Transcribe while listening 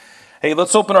Hey,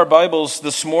 let's open our Bibles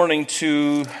this morning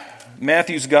to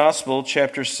Matthew's Gospel,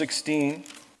 chapter 16.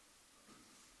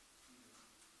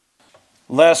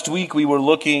 Last week we were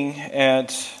looking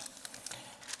at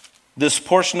this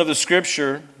portion of the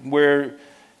Scripture where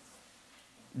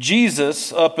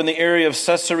Jesus, up in the area of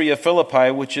Caesarea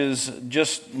Philippi, which is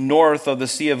just north of the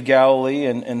Sea of Galilee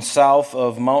and south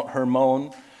of Mount Hermon,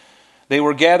 they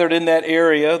were gathered in that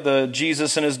area,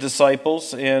 Jesus and his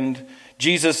disciples, and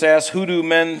Jesus asked, "Who do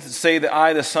men say that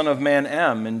I, the Son of Man,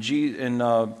 am?" And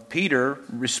Peter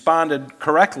responded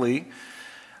correctly,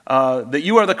 that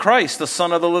you are the Christ, the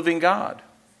Son of the living God.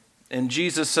 And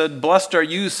Jesus said, "Blessed are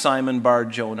you, Simon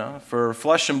Bar-Jonah, for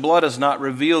flesh and blood has not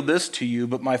revealed this to you,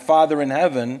 but my Father in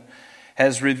heaven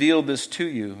has revealed this to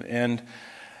you."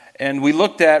 And we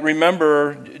looked at,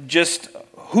 remember, just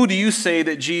who do you say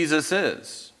that Jesus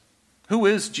is? Who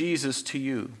is Jesus to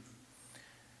you?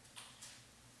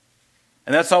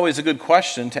 And that's always a good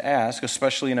question to ask,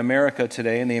 especially in America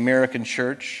today, in the American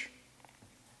church.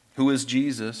 Who is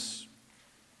Jesus?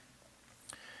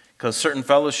 Because certain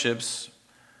fellowships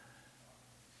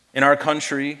in our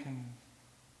country,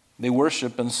 they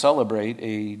worship and celebrate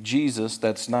a Jesus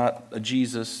that's not a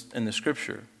Jesus in the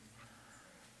Scripture.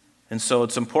 And so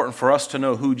it's important for us to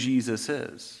know who Jesus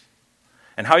is.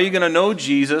 And how are you going to know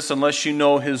Jesus unless you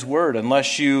know His Word,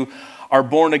 unless you are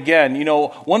born again? You know,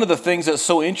 one of the things that's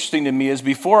so interesting to me is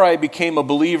before I became a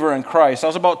believer in Christ, I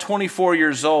was about 24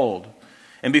 years old.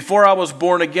 And before I was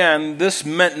born again, this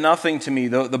meant nothing to me.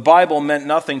 The Bible meant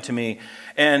nothing to me.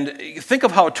 And think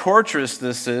of how torturous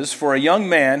this is for a young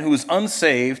man who is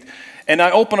unsaved. And I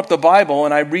open up the Bible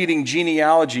and I'm reading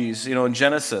genealogies, in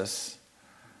Genesis.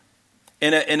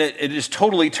 And it just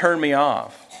totally turned me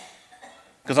off.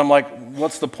 Because I'm like,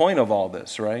 what's the point of all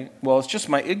this, right? Well, it's just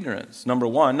my ignorance, number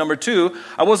one. Number two,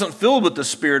 I wasn't filled with the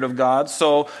Spirit of God,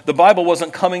 so the Bible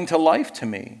wasn't coming to life to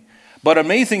me. But an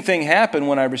amazing thing happened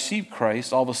when I received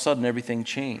Christ. All of a sudden, everything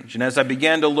changed. And as I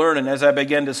began to learn and as I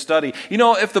began to study,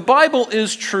 if the Bible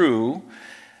is true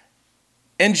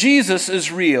and Jesus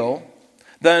is real,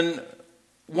 then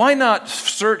why not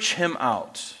search Him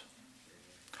out?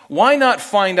 Why not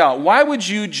find out? Why would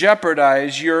you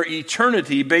jeopardize your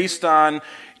eternity based on,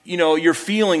 your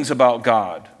feelings about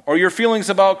God or your feelings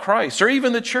about Christ or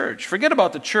even the church? Forget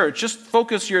about the church. Just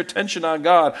focus your attention on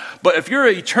God. But if your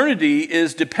eternity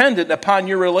is dependent upon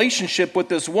your relationship with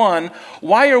this one,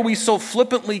 why are we so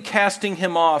flippantly casting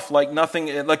Him off like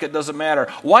nothing, like it doesn't matter?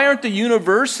 Why aren't the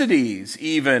universities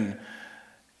even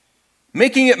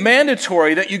making it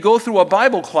mandatory that you go through a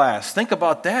Bible class? Think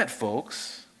about that,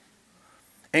 folks.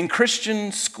 In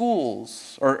Christian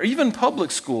schools, or even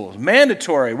public schools,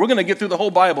 mandatory. We're going to get through the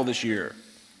whole Bible this year.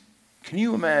 Can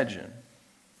you imagine?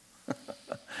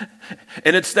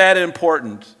 And it's that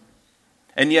important.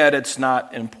 And yet it's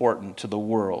not important to the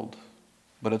world.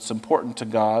 But it's important to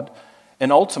God.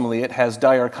 And ultimately it has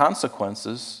dire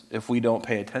consequences if we don't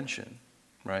pay attention,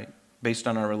 right? Based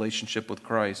on our relationship with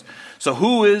Christ. So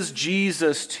who is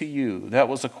Jesus to you? That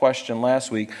was a question last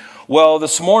week. Well,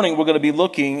 this morning we're going to be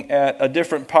looking at a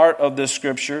different part of this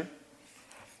scripture.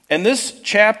 And this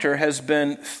chapter has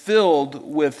been filled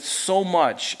with so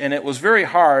much, and it was very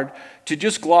hard to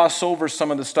just gloss over some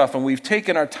of the stuff. And we've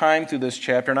taken our time through this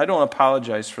chapter, and I don't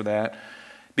apologize for that,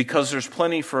 because there's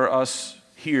plenty for us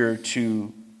here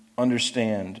to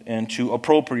understand and to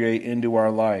appropriate into our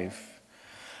life.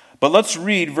 But let's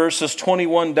read verses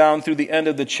 21 down through the end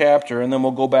of the chapter, and then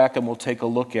we'll go back and we'll take a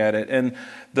look at it. And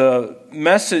the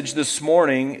message this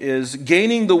morning is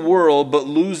gaining the world but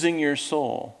losing your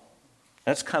soul.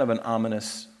 That's kind of an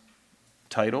ominous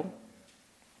title,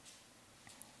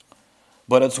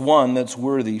 but it's one that's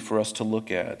worthy for us to look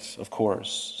at, of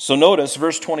course. So notice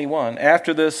verse 21.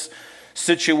 After this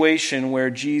situation where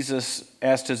Jesus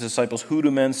asked his disciples, "Who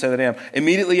do men say that I am?"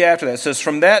 Immediately after that, it says,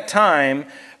 from that time,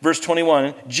 verse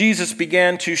 21, Jesus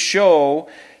began to show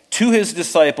to his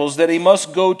disciples that he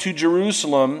must go to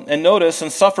Jerusalem, and notice,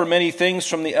 and suffer many things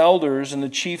from the elders and the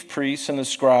chief priests and the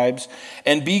scribes,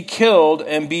 and be killed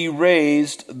and be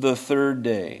raised the third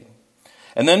day.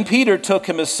 And then Peter took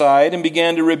him aside and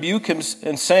began to rebuke him,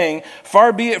 and saying,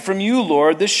 "Far be it from you,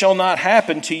 Lord, this shall not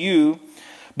happen to you."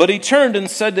 But he turned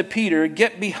and said to Peter,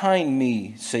 "Get behind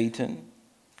me, Satan.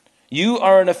 You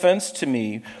are an offense to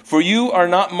me, for you are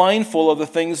not mindful of the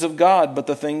things of God, but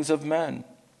the things of men."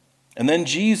 And then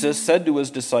Jesus said to his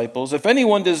disciples, "If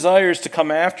anyone desires to come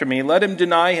after me, let him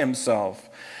deny himself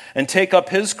and take up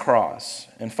his cross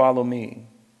and follow me.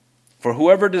 For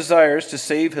whoever desires to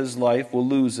save his life will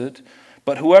lose it,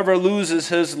 but whoever loses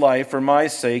his life for my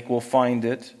sake will find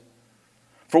it.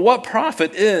 For what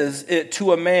profit is it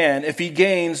to a man if he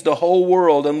gains the whole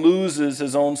world and loses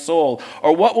his own soul?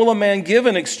 Or what will a man give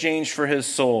in exchange for his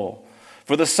soul?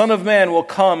 For the Son of Man will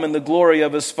come in the glory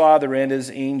of his Father and his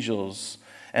angels,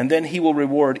 and then he will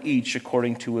reward each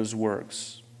according to his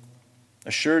works.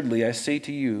 Assuredly, I say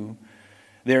to you,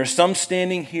 there are some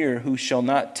standing here who shall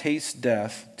not taste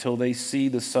death till they see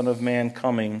the Son of Man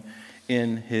coming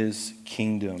in his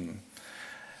kingdom.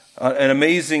 An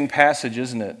amazing passage,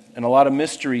 isn't it? And a lot of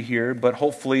mystery here, but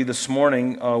hopefully this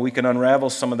morning we can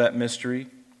unravel some of that mystery.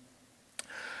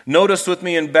 Notice with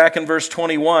me back in verse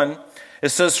 21, it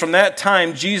says, from that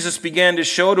time Jesus began to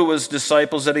show to his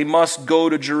disciples that he must go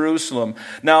to Jerusalem.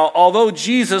 Now, although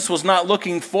Jesus was not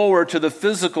looking forward to the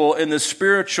physical and the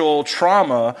spiritual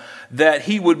trauma that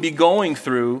he would be going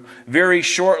through very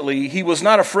shortly, he was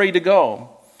not afraid to go.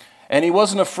 And he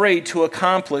wasn't afraid to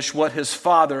accomplish what his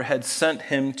Father had sent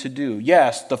him to do.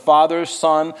 Yes, the Father,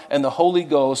 Son, and the Holy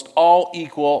Ghost, all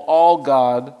equal, all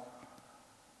God.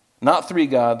 Not three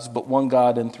gods, but one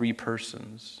God in three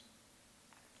persons.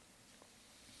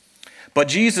 But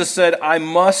Jesus said, I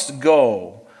must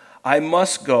go. I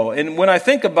must go. And when I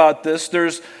think about this,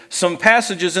 there's some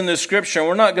passages in the scripture, and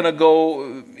we're not going to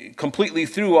go completely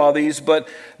through all these, but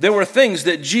there were things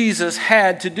that Jesus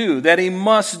had to do, that he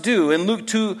must do. In Luke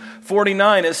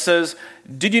 2:49, it says,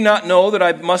 did you not know that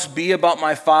I must be about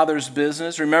my Father's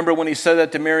business? Remember when he said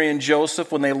that to Mary and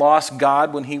Joseph when they lost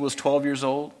God when he was 12 years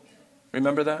old?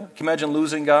 Remember that? Can you imagine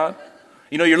losing God?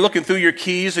 You know, you're looking through your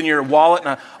keys and your wallet,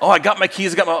 and I got my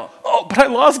keys, but I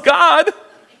lost God.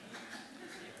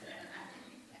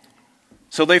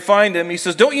 So they find him. He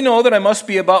says, don't you know that I must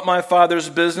be about my Father's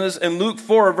business? In Luke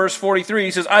 4, verse 43,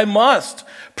 he says, I must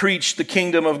preach the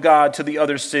kingdom of God to the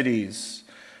other cities.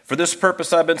 For this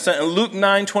purpose I've been sent. In Luke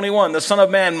 9:21, the Son of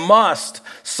Man must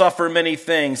suffer many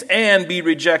things and be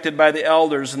rejected by the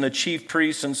elders and the chief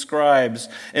priests and scribes.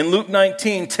 In Luke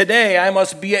 19, today I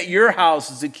must be at your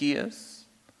house, Zacchaeus.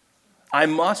 I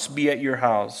must be at your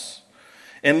house.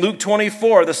 In Luke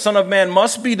 24, the Son of Man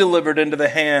must be delivered into the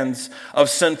hands of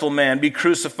sinful man, be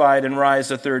crucified and rise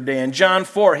the third day. In John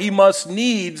 4, he must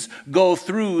needs go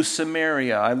through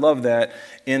Samaria. I love that.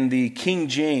 In the King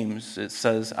James, it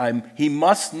says, he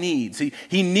must needs.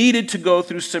 He needed to go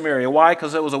through Samaria. Why?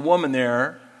 Because there was a woman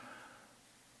there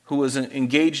who was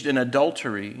engaged in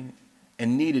adultery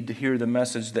and needed to hear the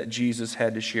message that Jesus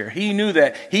had to share. He knew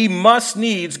that he must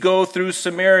needs go through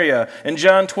Samaria. In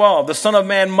John 12, the Son of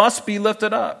Man must be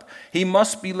lifted up. He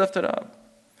must be lifted up.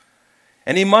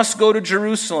 And he must go to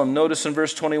Jerusalem, notice in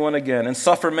verse 21 again, and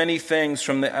suffer many things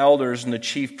from the elders and the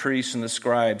chief priests and the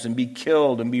scribes, and be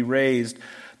killed and be raised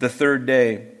the third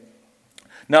day.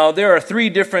 Now, there are three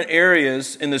different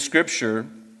areas in the scripture,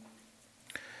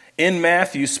 in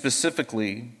Matthew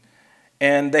specifically,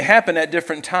 and they happen at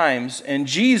different times, and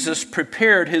Jesus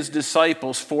prepared his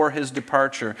disciples for his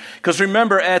departure. Because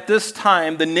remember, at this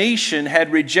time, the nation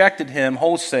had rejected him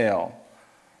wholesale.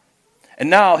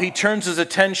 And now he turns his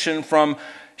attention from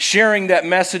sharing that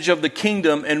message of the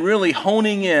kingdom and really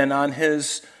honing in on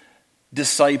his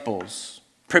disciples,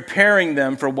 preparing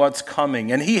them for what's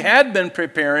coming. And he had been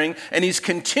preparing, and he's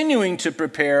continuing to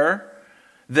prepare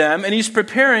them, and he's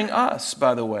preparing us,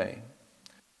 by the way.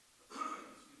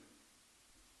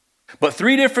 But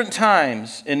three different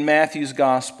times in Matthew's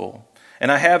gospel,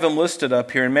 and I have them listed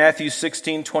up here in Matthew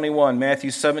 16:21,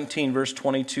 Matthew 17, verse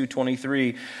 22,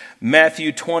 23,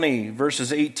 Matthew 20,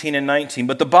 verses 18 and 19.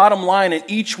 But the bottom line, in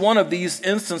each one of these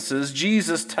instances,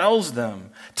 Jesus tells them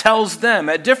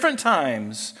at different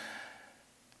times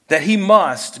that he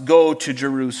must go to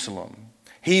Jerusalem.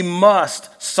 He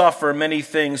must suffer many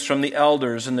things from the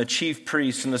elders and the chief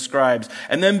priests and the scribes,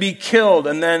 and then be killed,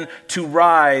 and then to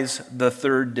rise the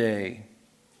third day.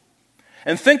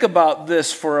 And think about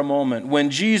this for a moment.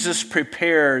 When Jesus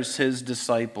prepares his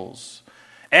disciples,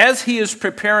 as he is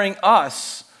preparing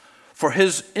us for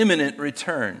his imminent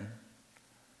return,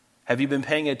 have you been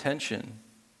paying attention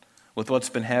with what's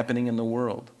been happening in the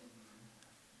world?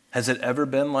 Has it ever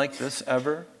been like this,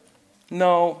 ever?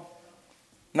 No.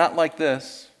 Not like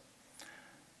this.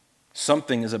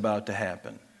 Something is about to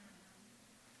happen.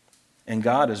 And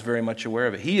God is very much aware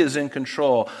of it. He is in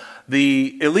control.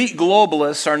 The elite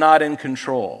globalists are not in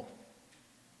control.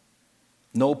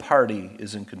 No party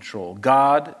is in control.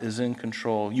 God is in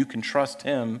control. You can trust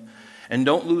him. And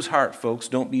don't lose heart, folks.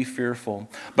 Don't be fearful.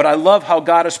 But I love how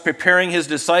God is preparing his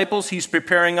disciples. He's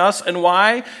preparing us. And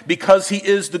why? Because he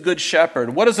is the good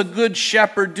shepherd. What does a good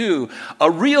shepherd do? A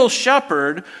real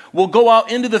shepherd will go out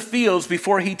into the fields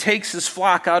before he takes his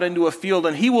flock out into a field,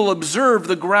 and he will observe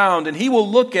the ground, and he will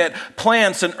look at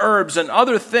plants and herbs and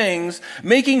other things,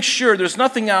 making sure there's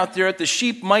nothing out there that the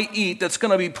sheep might eat that's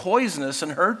going to be poisonous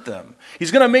and hurt them.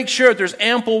 He's going to make sure that there's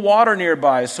ample water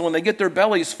nearby, so when they get their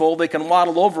bellies full, they can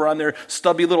waddle over on their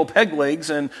stubby little peg legs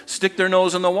and stick their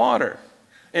nose in the water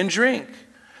and drink.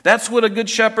 That's what a good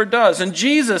shepherd does. And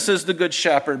Jesus is the good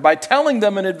shepherd by telling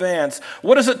them in advance.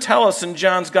 What does it tell us in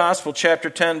John's Gospel, chapter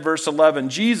 10, verse 11?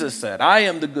 Jesus said, I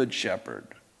am the good shepherd.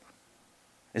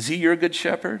 Is he your good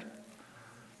shepherd?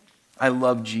 I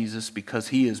love Jesus because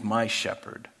he is my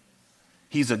shepherd.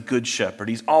 He's a good shepherd.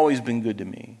 He's always been good to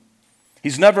me.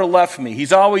 He's never left me.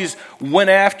 He's always went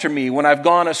after me when I've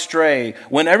gone astray.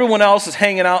 When everyone else is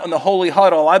hanging out in the holy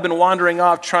huddle, I've been wandering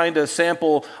off trying to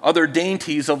sample other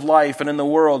dainties of life and in the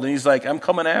world. And he's like, I'm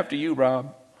coming after you,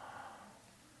 Rob.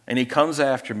 And he comes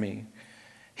after me.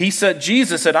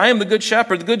 Jesus said, I am the good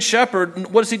shepherd. The good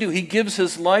shepherd, what does he do? He gives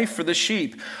his life for the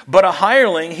sheep. But a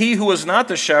hireling, he who is not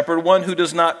the shepherd, one who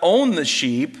does not own the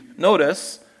sheep,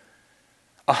 notice,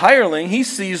 a hireling, he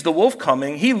sees the wolf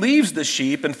coming, he leaves the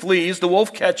sheep and flees. The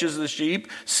wolf catches the sheep,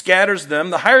 scatters them.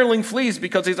 The hireling flees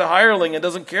because he's a hireling and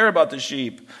doesn't care about the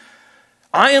sheep.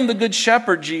 I am the good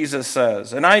shepherd, Jesus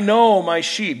says, and I know my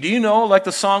sheep. Do you know, like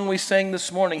the song we sang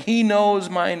this morning, he knows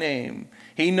my name.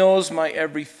 He knows my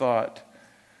every thought.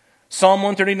 Psalm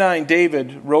 139,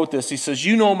 David wrote this. He says,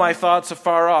 you know my thoughts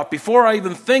afar off. Before I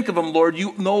even think of them, Lord,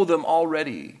 you know them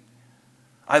already.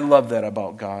 I love that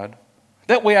about God.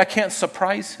 That way I can't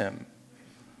surprise him.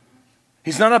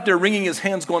 He's not up there wringing his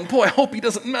hands going, boy, I hope he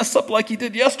doesn't mess up like he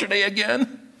did yesterday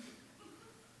again.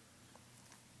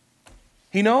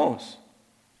 He knows.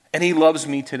 And he loves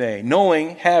me today,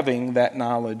 having that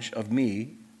knowledge of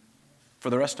me for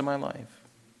the rest of my life,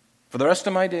 for the rest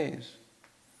of my days.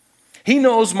 He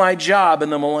knows my job in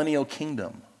the millennial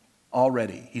kingdom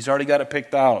already. He's already got it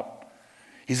picked out.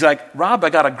 He's like, Rob, I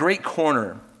got a great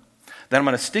corner that I'm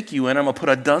going to stick you in. I'm going to put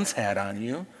a dunce hat on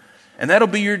you, and that'll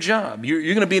be your job. You're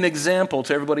going to be an example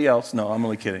to everybody else. No, I'm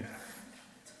only kidding.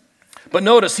 But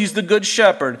notice, he's the good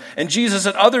shepherd. And Jesus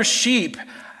said, other sheep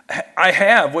I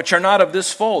have, which are not of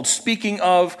this fold. Speaking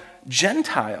of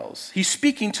Gentiles, he's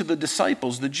speaking to the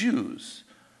disciples, the Jews.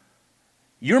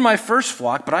 You're my first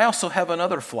flock, but I also have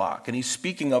another flock. And he's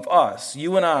speaking of us,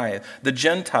 you and I, the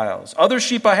Gentiles. Other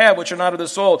sheep I have, which are not of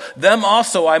this fold, them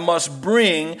also I must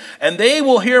bring, and they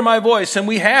will hear my voice. And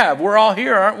we're all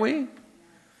here, aren't we?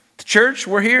 The church,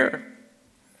 we're here.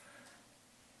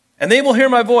 And they will hear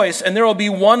my voice, and there will be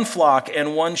one flock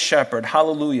and one shepherd.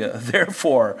 Hallelujah.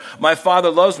 Therefore, my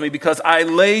Father loves me because I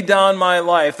lay down my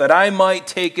life that I might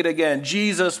take it again.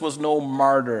 Jesus was no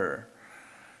martyr.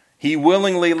 He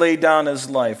willingly laid down his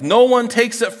life. No one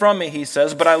takes it from me, he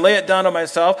says, but I lay it down to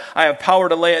myself. I have power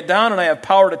to lay it down, and I have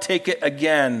power to take it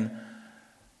again.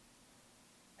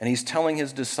 And he's telling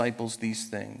his disciples these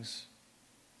things,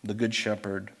 the good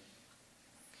shepherd.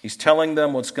 He's telling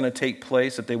them what's going to take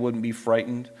place, that they wouldn't be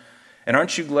frightened. And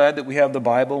aren't you glad that we have the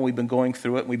Bible? We've been going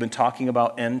through it. We've been talking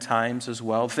about end times as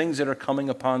well, things that are coming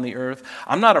upon the earth.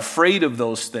 I'm not afraid of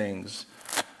those things.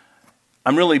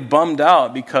 I'm really bummed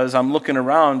out because I'm looking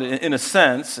around in a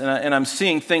sense, and I'm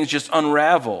seeing things just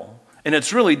unravel. And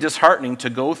it's really disheartening to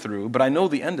go through, but I know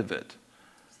the end of it.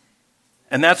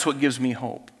 And that's what gives me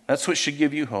hope. That's what should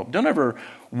give you hope. Don't ever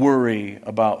worry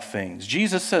about things.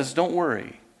 Jesus says, don't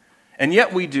worry. And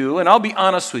yet we do, and I'll be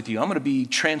honest with you. I'm going to be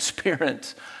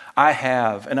transparent. I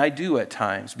have, and I do at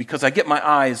times, because I get my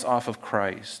eyes off of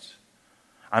Christ.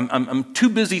 I'm too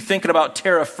busy thinking about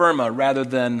terra firma rather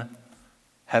than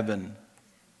heaven.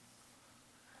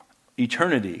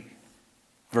 Eternity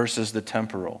versus the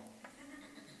temporal.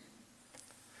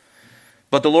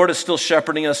 But the Lord is still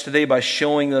shepherding us today by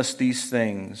showing us these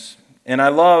things. And I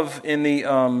love in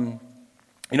the,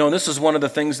 this is one of the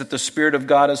things that the Spirit of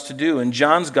God is to do. In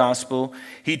John's Gospel,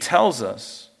 he tells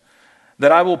us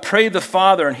that I will pray the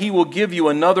Father, and he will give you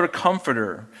another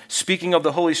comforter, speaking of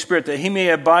the Holy Spirit, that he may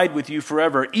abide with you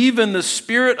forever, even the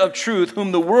Spirit of truth,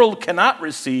 whom the world cannot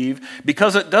receive,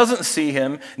 because it doesn't see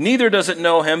him, neither does it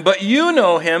know him, but you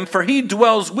know him, for he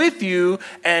dwells with you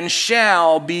and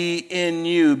shall be in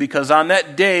you. Because on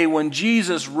that day when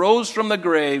Jesus rose from the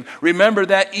grave, remember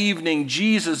that evening,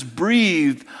 Jesus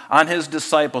breathed on his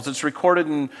disciples. It's recorded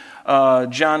in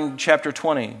John chapter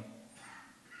 20.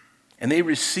 And they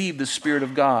received the Spirit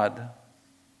of God.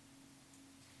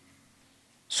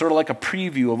 sort of like a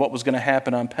preview of what was going to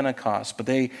happen on Pentecost. But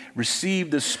they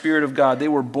received the Spirit of God. They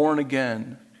were born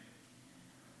again.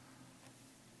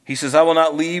 He says, I will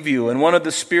not leave you. And one of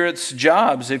the Spirit's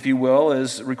jobs, if you will,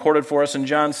 is recorded for us in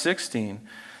John 16.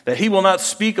 That he will not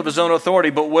speak of his own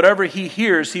authority, but whatever he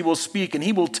hears, he will speak. And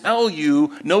he will tell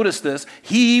you, notice this,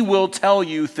 he will tell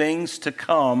you things to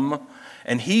come,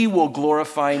 and he will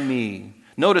glorify me.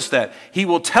 Notice that. He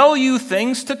will tell you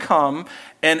things to come,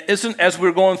 and as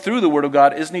we're going through the Word of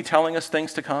God, isn't he telling us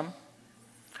things to come?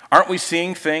 Aren't we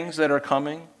seeing things that are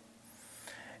coming?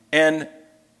 And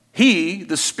he,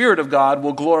 the Spirit of God,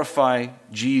 will glorify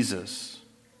Jesus.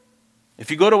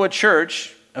 If you go to a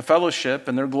church, a fellowship,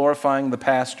 and they're glorifying the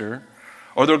pastor,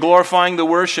 or they're glorifying the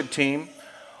worship team,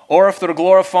 or if they're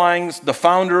glorifying the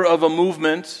founder of a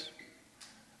movement,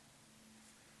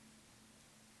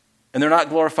 and they're not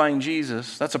glorifying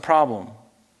Jesus, that's a problem.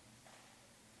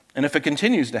 And if it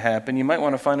continues to happen, you might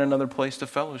want to find another place to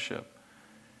fellowship.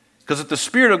 Because if the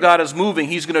Spirit of God is moving,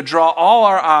 he's going to draw all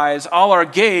our eyes, all our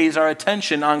gaze, our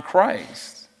attention on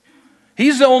Christ.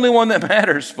 He's the only one that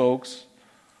matters, folks.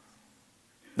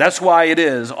 That's why it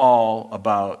is all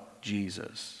about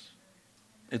Jesus.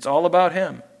 It's all about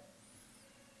him.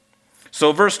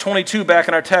 So verse 22 back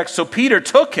in our text, so Peter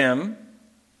took him.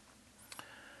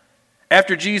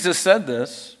 After Jesus said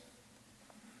this,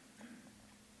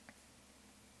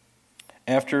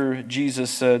 after Jesus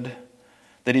said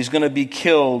that he's going to be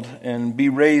killed and be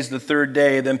raised the third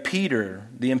day, then Peter,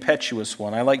 the impetuous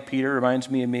one, I like Peter,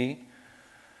 reminds me of me.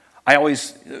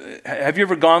 Have you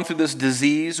ever gone through this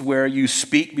disease where you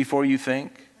speak before you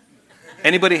think?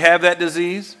 Anybody have that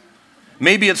disease?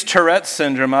 Maybe it's Tourette's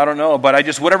syndrome, I don't know, but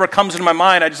whatever comes into my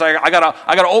mind, I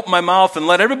gotta open my mouth and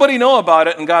let everybody know about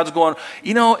it, and God's going,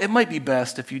 it might be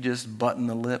best if you just button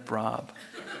the lip, Rob.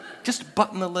 Just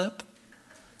button the lip.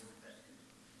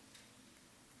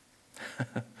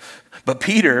 But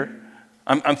Peter,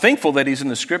 I'm thankful that he's in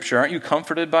the Scripture. Aren't you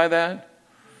comforted by that?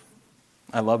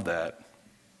 I love that.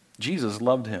 Jesus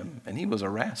loved him, and he was a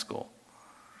rascal.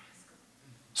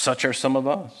 Such are some of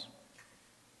us.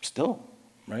 Still,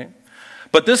 right?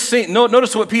 But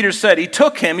notice what Peter said. He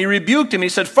took him, he rebuked him, he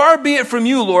said, far be it from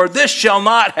you, Lord, this shall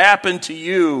not happen to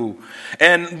you.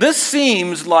 And this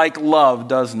seems like love,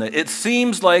 doesn't it? It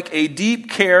seems like a deep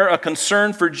care, a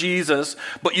concern for Jesus,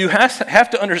 but you have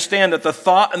to understand that the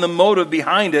thought and the motive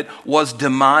behind it was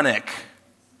demonic.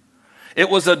 It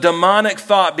was a demonic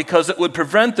thought because it would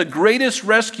prevent the greatest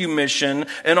rescue mission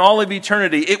in all of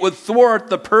eternity. It would thwart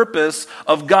the purpose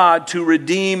of God to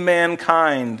redeem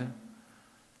mankind.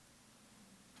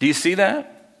 Do you see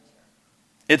that?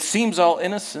 It seems all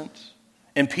innocent.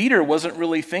 And Peter wasn't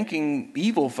really thinking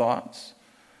evil thoughts.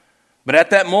 But at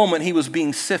that moment, he was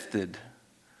being sifted.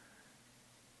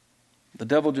 The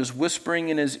devil just whispering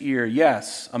in his ear,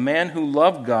 yes, a man who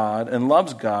loved God and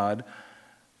loves God,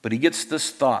 but he gets this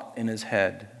thought in his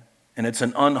head. And it's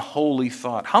an unholy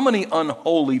thought. How many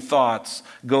unholy thoughts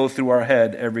go through our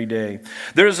head every day?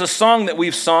 There's a song that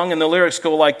we've sung, and the lyrics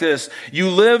go like this. You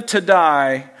live to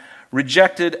die,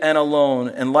 rejected and alone,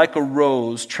 and like a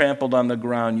rose trampled on the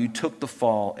ground, you took the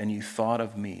fall and you thought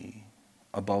of me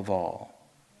above all.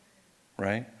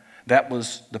 Right? That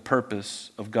was the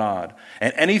purpose of God.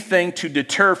 And anything to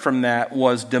deter from that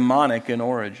was demonic in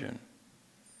origin.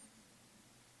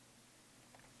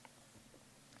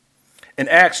 In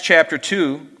Acts chapter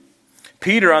 2,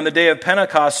 Peter, on the day of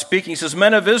Pentecost, speaking, says,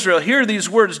 men of Israel, hear these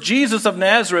words, Jesus of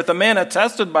Nazareth, a man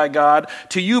attested by God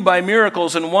to you by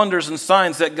miracles and wonders and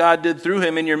signs that God did through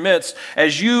him in your midst,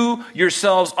 as you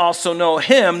yourselves also know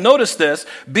him, notice this,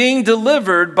 being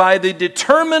delivered by the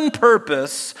determined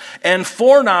purpose and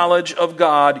foreknowledge of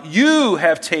God, you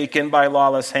have taken by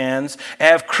lawless hands,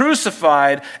 have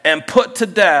crucified and put to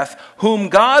death, whom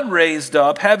God raised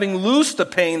up, having loosed the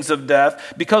pains of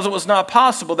death, because it was not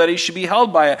possible that he should be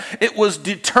held by it. It was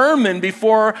determined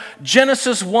before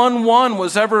Genesis 1:1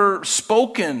 was ever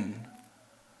spoken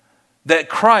that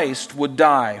Christ would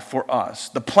die for us.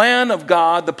 The plan of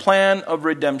God, the plan of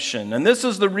redemption. And this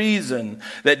is the reason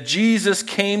that Jesus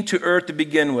came to earth to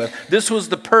begin with. This was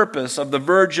the purpose of the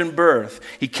virgin birth.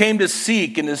 He came to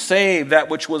seek and to save that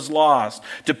which was lost,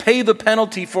 to pay the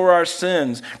penalty for our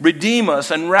sins, redeem us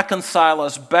and reconcile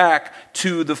us back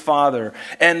to the Father.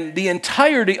 And the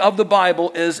entirety of the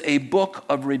Bible is a book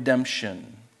of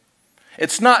redemption.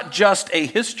 It's not just a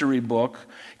history book,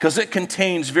 because it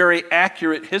contains very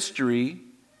accurate history,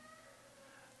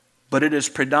 but it is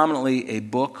predominantly a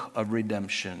book of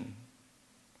redemption.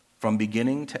 From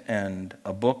beginning to end,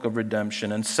 a book of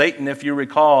redemption. And Satan, if you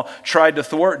recall, tried to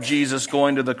thwart Jesus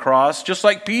going to the cross, just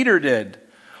like Peter did.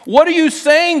 What are you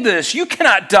saying this? You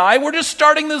cannot die. We're just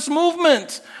starting this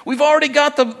movement. We've already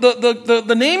got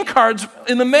the name cards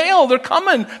in the mail. They're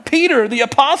coming. Peter, the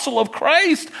apostle of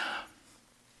Christ.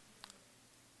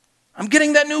 I'm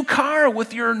getting that new car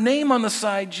with your name on the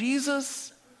side,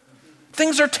 Jesus.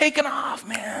 Things are taking off,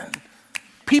 man.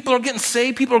 People are getting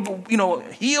saved. People are,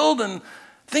 healed, and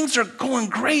things are going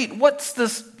great. What's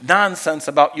this nonsense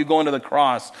about you going to the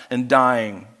cross and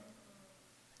dying?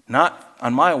 Not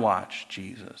on my watch,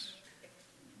 Jesus.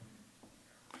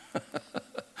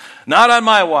 Not on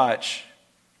my watch,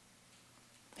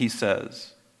 he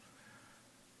says.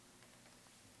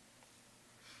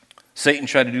 Satan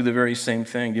tried to do the very same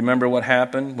thing. Do you remember what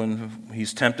happened when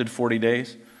he's tempted 40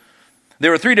 days? There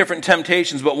were 3 different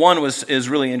temptations, but one is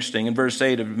really interesting. In verse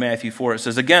 8 of Matthew 4, it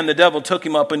says, "Again, the devil took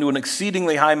him up into an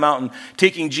exceedingly high mountain,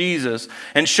 taking Jesus,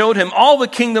 and showed him all the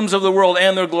kingdoms of the world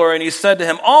and their glory. And he said to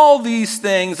him, 'All these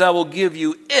things I will give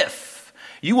you if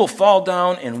you will fall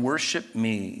down and worship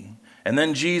me.' And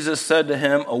then Jesus said to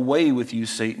him, 'Away with you,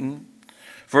 Satan.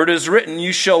 For it is written,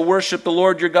 you shall worship the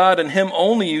Lord your God, and him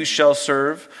only you shall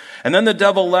serve.' And then the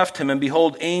devil left him, and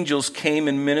behold, angels came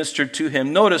and ministered to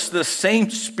him." Notice this same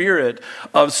spirit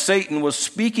of Satan was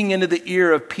speaking into the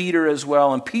ear of Peter as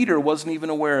well, and Peter wasn't even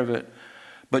aware of it.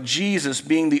 But Jesus,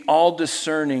 being the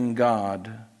all-discerning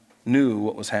God, knew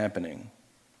what was happening.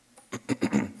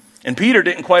 And Peter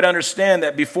didn't quite understand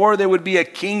that before there would be a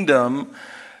kingdom,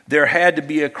 there had to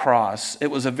be a cross.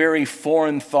 It was a very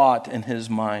foreign thought in his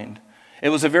mind. It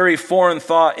was a very foreign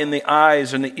thought in the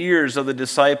eyes and the ears of the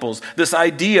disciples. This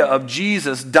idea of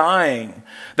Jesus dying,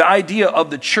 the idea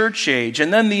of the church age,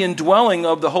 and then the indwelling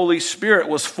of the Holy Spirit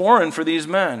was foreign for these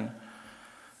men.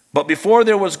 But before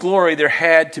there was glory, there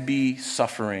had to be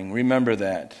suffering. Remember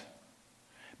that.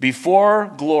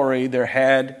 Before glory, there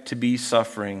had to be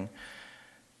suffering.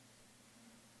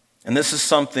 And this is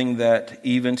something that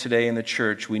even today in the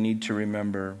church we need to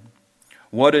remember.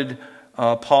 What did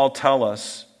Paul tell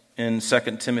us in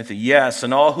 2 Timothy? "Yes,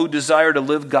 and all who desire to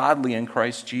live godly in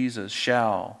Christ Jesus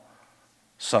shall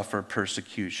suffer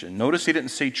persecution." Notice he didn't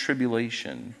say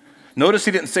tribulation. Notice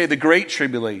he didn't say the great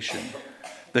tribulation.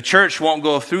 The church won't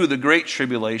go through the great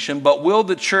tribulation, but will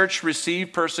the church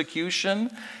receive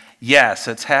persecution? Yes,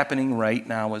 it's happening right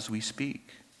now as we speak.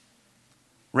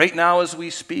 Right now as we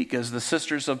speak, as the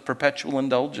Sisters of Perpetual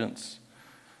Indulgence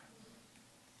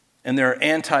and their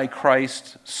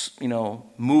anti-Christ,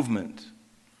 movement.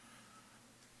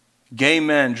 Gay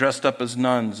men dressed up as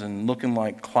nuns and looking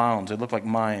like clowns. They look like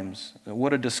mimes.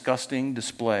 What a disgusting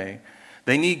display.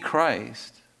 They need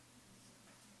Christ.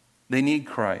 They need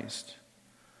Christ.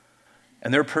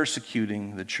 And they're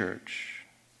persecuting the church.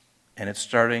 And it's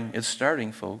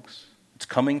starting, folks. It's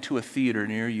coming to a theater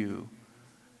near you,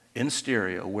 in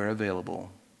stereo, where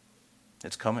available.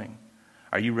 It's coming.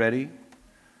 Are you ready?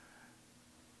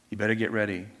 You better get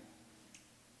ready.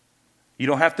 You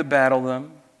don't have to battle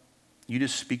them. You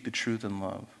just speak the truth in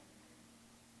love.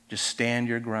 Just stand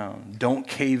your ground. Don't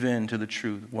cave in to the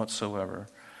truth whatsoever.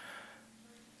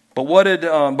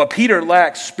 But Peter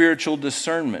lacked spiritual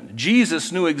discernment.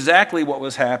 Jesus knew exactly what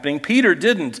was happening. Peter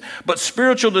didn't. But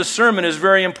spiritual discernment is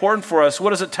very important for us.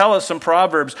 What does it tell us in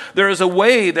Proverbs? There is a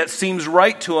way that seems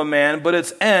right to a man, but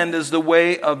its end is the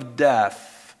way of death.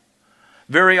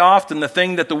 Very often, the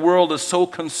thing that the world is so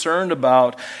concerned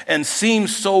about and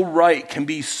seems so right can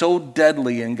be so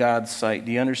deadly in God's sight.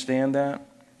 Do you understand that?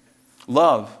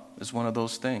 Love is one of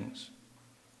those things.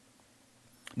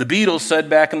 The Beatles said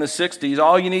back in the 60s,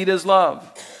 all you need is love.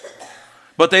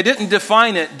 But they didn't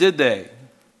define it, did they?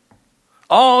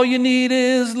 All you need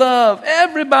is love.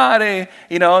 Everybody,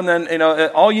 and then,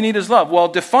 all you need is love. Well,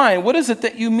 define, what is it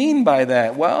that you mean by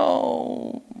that?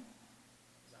 Well,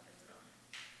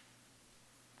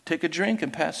 take a drink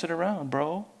and pass it around,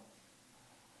 bro.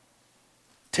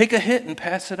 Take a hit and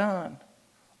pass it on.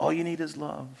 All you need is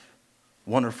love.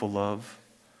 Wonderful love.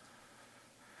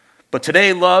 But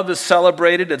today, love is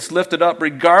celebrated. It's lifted up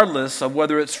regardless of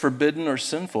whether it's forbidden or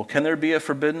sinful. Can there be a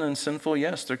forbidden and sinful?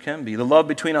 Yes, there can be. The love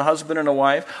between a husband and a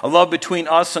wife, a love between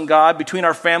us and God, between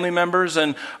our family members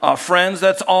and friends,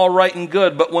 that's all right and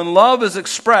good. But when love is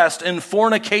expressed in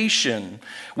fornication,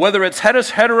 whether it's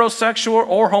heterosexual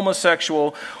or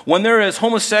homosexual, when there is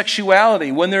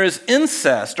homosexuality, when there is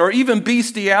incest or even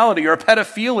bestiality or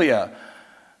pedophilia.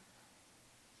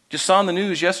 Just saw in the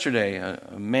news yesterday,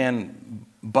 a man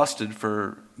busted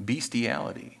for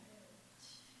bestiality.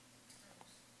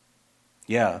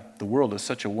 Yeah, the world is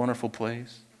such a wonderful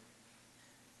place.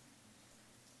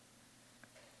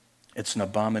 It's an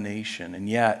abomination, and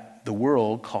yet the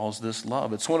world calls this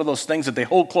love. It's one of those things that they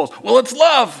hold close. Well, it's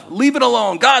love. Leave it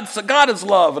alone. God is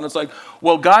love. And it's like,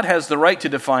 well, God has the right to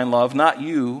define love, not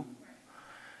you.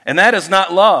 And that is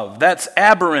not love. That's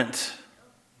aberrant.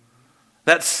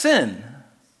 That's sin.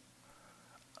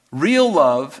 Real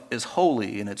love is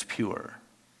holy and it's pure.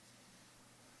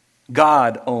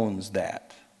 God owns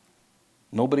that.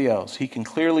 Nobody else. He can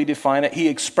clearly define it. He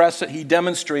expressed it. He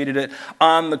demonstrated it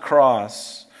on the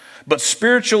cross. But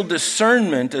spiritual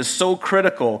discernment is so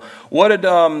critical.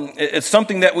 It's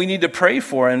something that we need to pray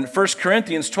for. In 1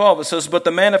 Corinthians 12, it says, but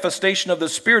the manifestation of the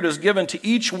Spirit is given to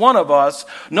each one of us,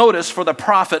 notice, for the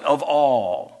profit of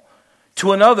all.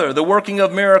 To another, the working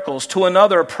of miracles. To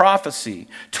another, prophecy.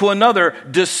 To another,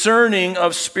 discerning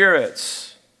of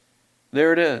spirits.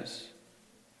 There it is.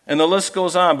 And the list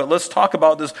goes on, but let's talk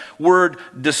about this word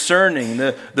discerning.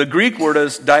 The Greek word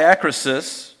is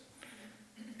diakrisis,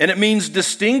 and it means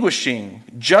distinguishing,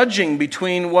 judging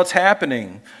between what's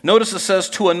happening. Notice it says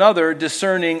to another,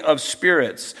 discerning of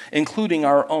spirits, including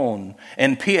our own.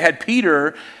 And had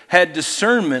Peter had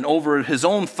discernment over his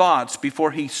own thoughts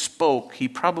before he spoke, he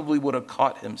probably would have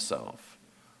caught himself.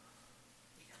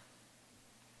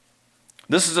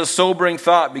 This is a sobering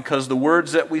thought because the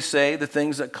words that we say, the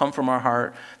things that come from our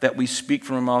heart, that we speak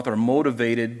from our mouth are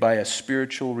motivated by a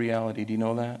spiritual reality. Do you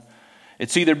know that?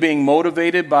 It's either being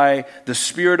motivated by the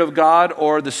Spirit of God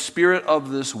or the spirit of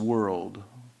this world.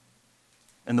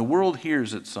 And the world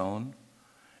hears its own.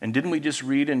 And didn't we just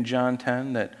read in John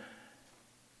 10 that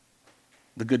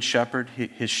the Good Shepherd,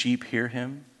 his sheep hear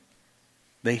him?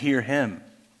 They hear him.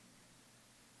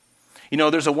 You know,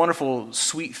 there's a wonderful,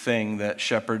 sweet thing that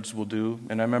shepherds will do.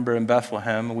 And I remember in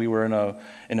Bethlehem, we were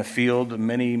in a field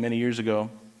many, many years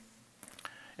ago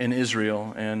in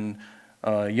Israel. And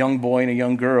a young boy and a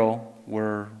young girl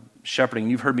were shepherding.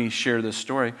 You've heard me share this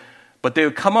story. But they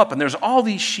would come up, and there's all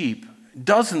these sheep,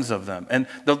 dozens of them. And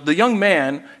the young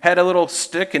man had a little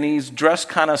stick, and he's dressed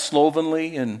kind of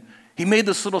slovenly. And he made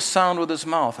this little sound with his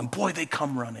mouth. And boy, they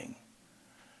come running.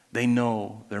 They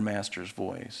know their master's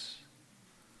voice.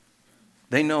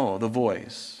 They know the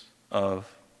voice of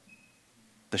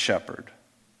the shepherd.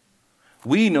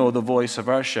 We know the voice of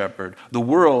our shepherd. The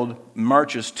world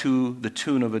marches to the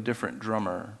tune of a different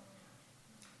drummer.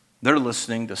 They're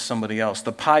listening to somebody else,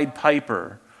 the Pied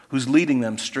Piper, who's leading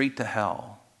them straight to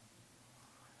hell.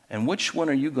 And which one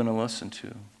are you going to listen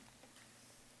to?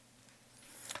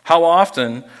 How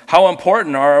often, how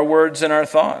important are our words and our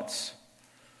thoughts?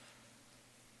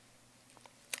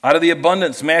 Out of the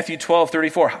abundance, Matthew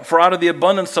 12:34, for out of the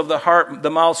abundance of the heart, the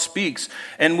mouth speaks.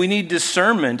 And we need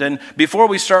discernment. And before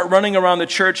we start running around the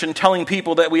church and telling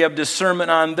people that we have discernment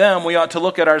on them, we ought to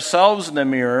look at ourselves in the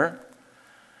mirror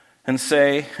and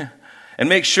say, and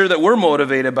make sure that we're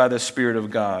motivated by the Spirit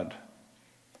of God.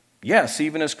 Yes,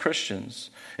 even as Christians.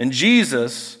 And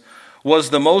Jesus was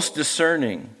the most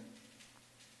discerning.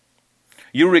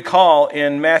 You recall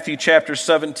in Matthew chapter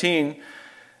 17,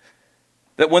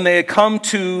 that when they had come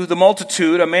to the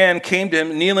multitude, a man came to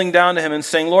him, kneeling down to him and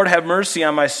saying, Lord, have mercy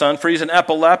on my son, for he's an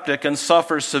epileptic and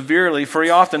suffers severely, for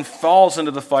he often falls into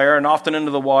the fire and often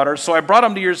into the water. So I brought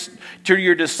him to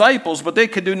your disciples, but they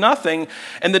could do nothing.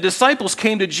 And the disciples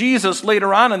came to Jesus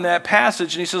later on in that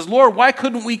passage, and he says, Lord, why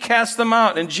couldn't we cast them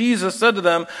out? And Jesus said to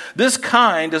them, this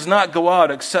kind does not go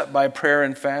out except by prayer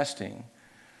and fasting.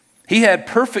 He had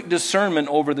perfect discernment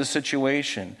over the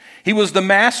situation. He was the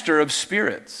master of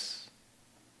spirits.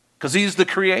 Because he's the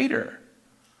creator.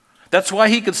 That's why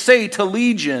he could say to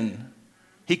Legion,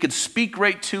 he could speak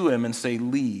right to him and say,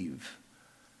 leave.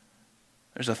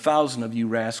 There's 1,000 of you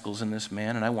rascals in this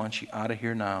man, and I want you out of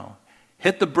here now.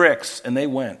 Hit the bricks, and they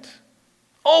went.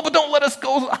 Oh, but don't let us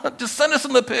go. Just send us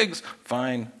in the pigs.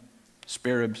 Fine.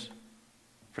 Spare ribs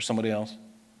for somebody else.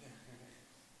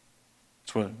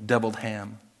 It's what deviled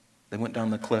ham. They went down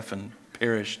the cliff and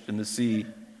perished in the sea.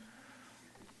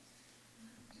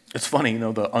 It's funny,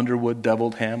 the Underwood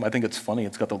deviled ham. I think it's funny.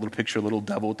 It's got the little picture, little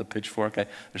devil with the pitchfork.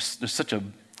 There's such a,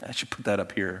 I should put that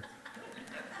up here.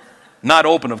 Not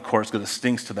open, of course, because it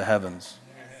stinks to the heavens.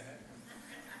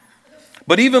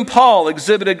 But even Paul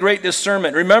exhibited great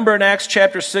discernment. Remember in Acts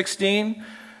chapter 16,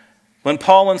 when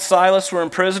Paul and Silas were in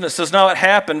prison, it says, now it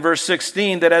happened, verse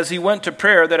 16, that as he went to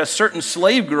prayer, that a certain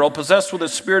slave girl possessed with a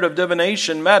spirit of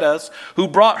divination met us, who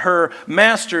brought her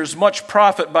masters much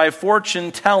profit by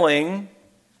fortune telling.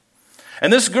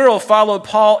 And this girl followed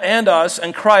Paul and us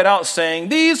and cried out, saying,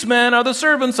 these men are the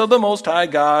servants of the Most High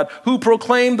God, who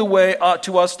proclaim the way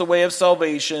to us the way of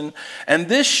salvation. And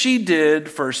this she did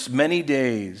for many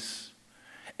days.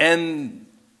 And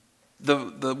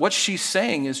what she's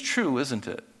saying is true, isn't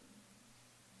it?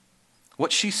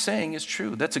 What she's saying is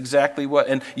true. That's exactly what,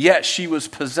 and yet she was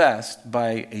possessed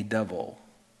by a devil.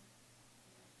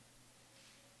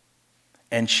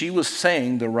 And she was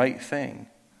saying the right thing.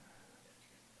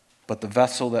 But the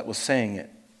vessel that was saying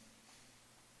it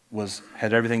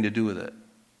had everything to do with it.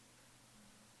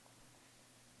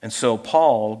 And so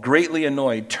Paul, greatly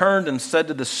annoyed, turned and said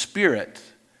to the spirit,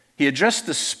 he addressed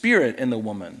the spirit in the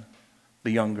woman,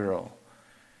 the young girl.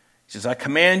 He says, I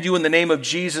command you in the name of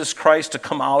Jesus Christ to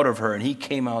come out of her. And he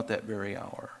came out that very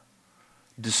hour.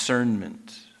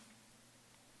 Discernment.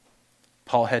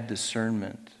 Paul had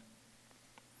discernment.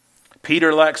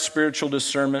 Peter lacked spiritual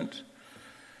discernment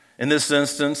in this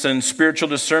instance, and spiritual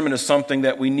discernment is something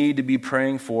that we need to be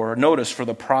praying for. Notice, for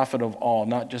the profit of all,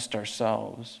 not just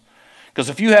ourselves. Because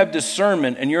if you have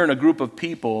discernment and you're in a group of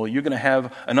people, you're going to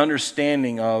have an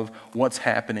understanding of what's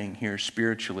happening here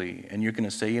spiritually. And you're going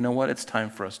to say, you know what, it's time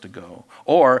for us to go.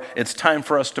 Or it's time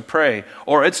for us to pray.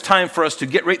 Or it's time for us to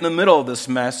get right in the middle of this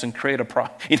mess and create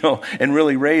and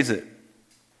really raise it.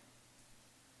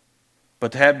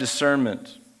 But to have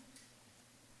discernment.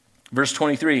 Verse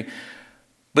 23,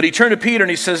 but he turned to Peter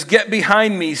and he says, get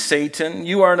behind me, Satan.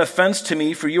 You are an offense to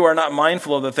me, for you are not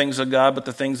mindful of the things of God, but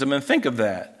the things of men. Think of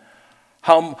that.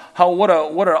 What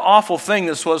an awful thing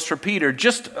this was for Peter.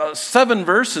 Just 7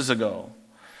 verses ago,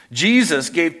 Jesus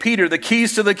gave Peter the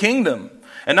keys to the kingdom.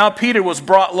 And now Peter was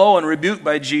brought low and rebuked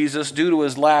by Jesus due to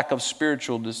his lack of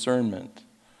spiritual discernment.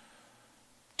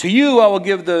 To you I will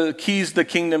give the keys to the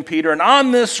kingdom, Peter, and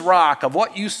on this rock of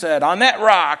what you said, on that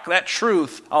rock, that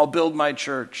truth, I'll build my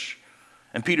church.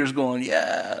 And Peter's going,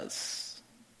 yes.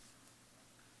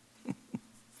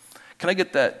 Can I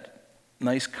get that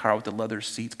nice car with the leather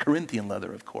seats? Corinthian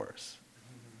leather, of course.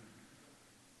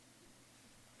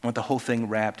 I want the whole thing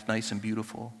wrapped nice and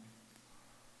beautiful.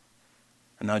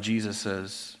 And now Jesus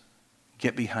says,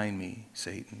 get behind me,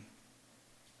 Satan,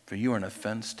 for you are an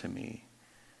offense to me.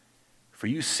 For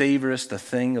you savorest the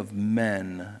thing of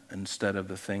men instead of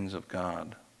the things of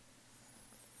God.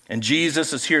 And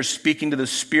Jesus is here speaking to the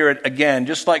Spirit again,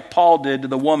 just like Paul did to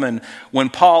the woman when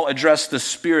Paul addressed the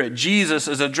Spirit. Jesus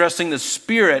is addressing the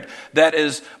Spirit that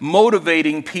is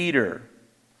motivating Peter.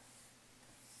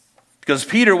 Because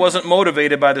Peter wasn't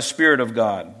motivated by the Spirit of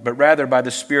God, but rather by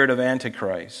the spirit of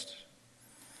Antichrist.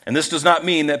 And this does not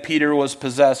mean that Peter was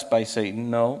possessed by Satan,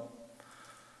 no.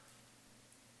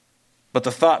 But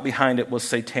the thought behind it was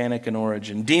satanic in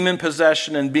origin. Demon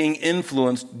possession and being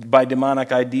influenced by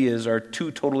demonic ideas are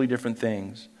two totally different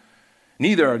things.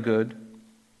 Neither are good.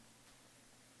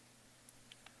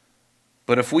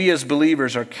 But if we as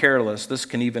believers are careless, this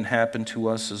can even happen to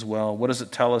us as well. What does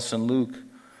it tell us in Luke? It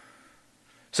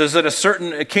says that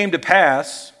it came to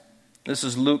pass, this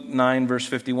is Luke 9, verse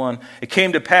 51. It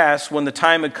came to pass when the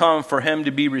time had come for him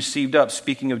to be received up,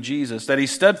 speaking of Jesus, that he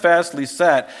steadfastly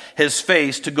set his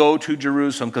face to go to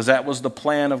Jerusalem, because that was the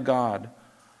plan of God.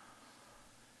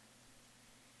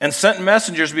 And sent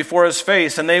messengers before his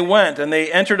face, and they went, and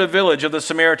they entered a village of the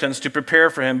Samaritans to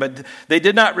prepare for him. But they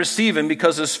did not receive him,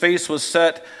 because his face was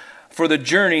set for the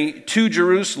journey to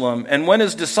Jerusalem. And when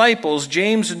his disciples,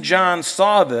 James and John,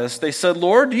 saw this, they said,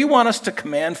 Lord, do you want us to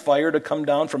command fire to come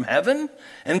down from heaven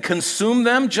and consume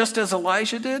them just as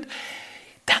Elijah did?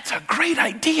 That's a great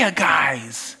idea,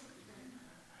 guys.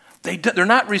 They're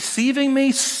not receiving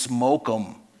me? Smoke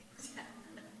them.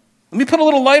 Let me put a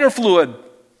little lighter fluid.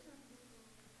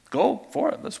 Go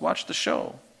for it. Let's watch the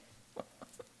show.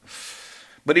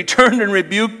 But he turned and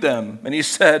rebuked them, and he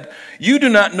said, you do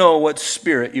not know what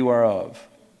spirit you are of.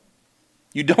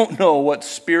 You don't know what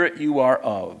spirit you are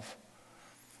of.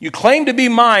 You claim to be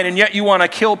mine, and yet you want to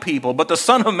kill people. But the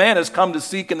Son of Man has come to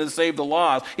seek and to save the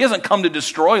lost. He hasn't come to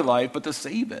destroy life, but to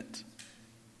save it.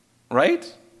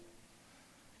 Right?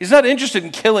 He's not interested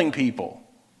in killing people.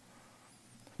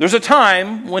 There's a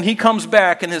time when he comes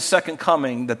back in his second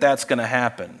coming that's going to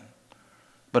happen.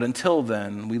 But until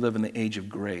then, we live in the age of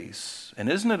grace.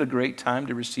 And isn't it a great time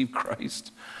to receive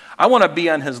Christ? I want to be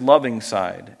on his loving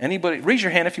side. Anybody, raise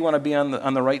your hand if you want to be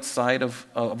on the right side of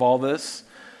all this.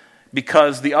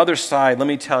 Because the other side, let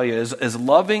me tell you, as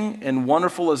loving and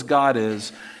wonderful as God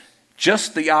is,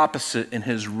 just the opposite in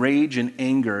his rage and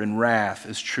anger and wrath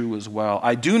is true as well.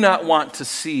 I do not want to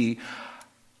see,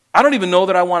 I don't even know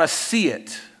that I want to see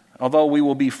it, although we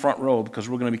will be front row because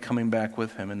we're going to be coming back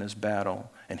with him in this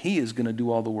battle. And he is going to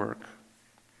do all the work.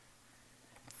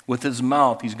 With his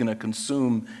mouth, he's going to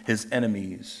consume his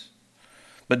enemies.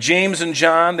 But James and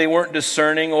John, they weren't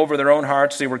discerning over their own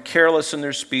hearts. They were careless in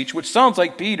their speech, which sounds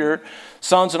like Peter,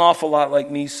 sounds an awful lot like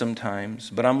me sometimes.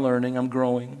 But I'm learning, I'm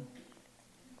growing.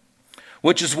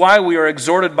 Which is why we are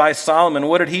exhorted by Solomon.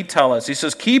 What did he tell us? He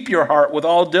says, keep your heart with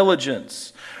all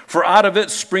diligence, For out of it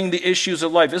spring the issues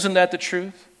of life. Isn't that the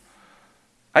truth?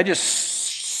 I just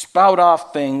spout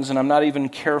off things and I'm not even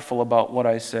careful about what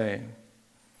I say.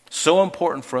 So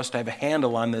important for us to have a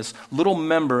handle on this little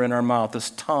member in our mouth,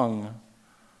 this tongue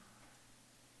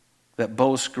that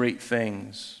boasts great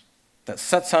things, that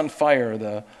sets on fire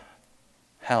the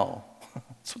hell.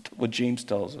 That's what James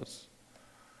tells us.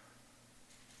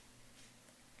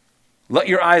 Let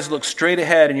your eyes look straight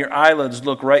ahead and your eyelids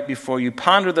look right before you.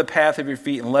 Ponder the path of your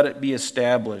feet and let it be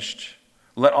established.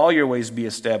 Let all your ways be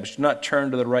established. Do not turn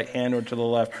to the right hand or to the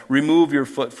left. Remove your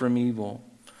foot from evil.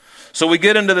 So we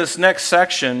get into this next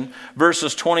section,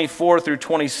 verses 24 through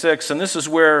 26, and this is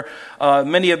where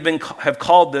many have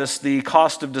called this the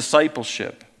cost of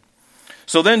discipleship.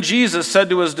 So then Jesus said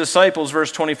to his disciples,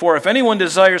 verse 24, if anyone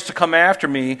desires to come after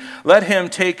me, let him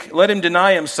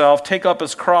deny himself, take up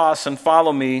his cross, and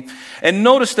follow me. And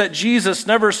notice that Jesus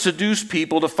never seduced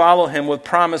people to follow him with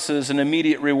promises and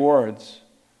immediate rewards.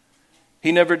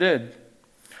 He never did.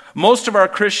 Most of our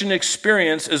Christian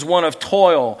experience is one of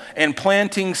toil and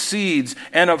planting seeds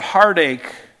and of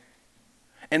heartache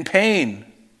and pain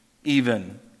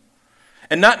even,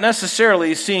 and not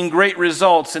necessarily seeing great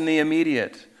results in the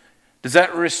immediate. Does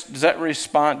that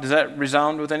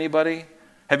resound with anybody?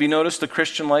 Have you noticed the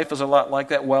Christian life is a lot like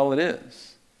that? Well, it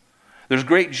is. There's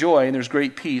great joy and there's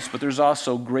great peace, but there's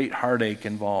also great heartache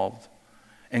involved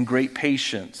and great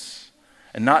patience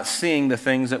and not seeing the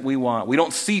things that we want. We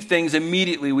don't see things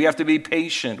immediately. We have to be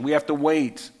patient. We have to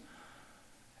wait.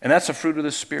 And that's a fruit of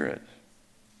the Spirit.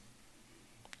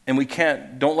 And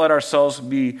don't let ourselves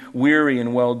be weary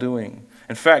in well-doing.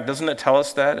 In fact, doesn't it tell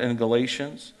us that in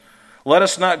Galatians? Let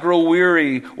us not grow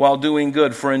weary while doing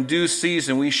good, for in due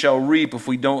season we shall reap if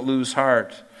we don't lose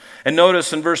heart. And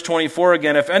notice in verse 24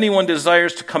 again, if anyone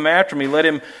desires to come after me,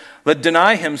 let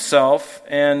deny himself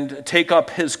and take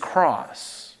up his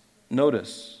cross.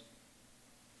 Notice,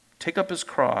 take up his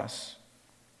cross.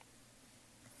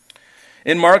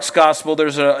 In Mark's gospel,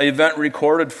 there's an event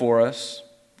recorded for us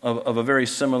of a very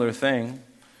similar thing.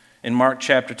 In Mark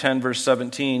chapter 10, verse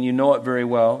 17, you know it very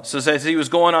well. It says, as he was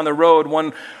going on the road,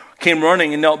 one came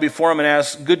running and knelt before him and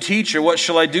asked, good teacher, what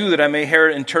shall I do that I may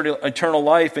inherit eternal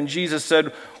life? And Jesus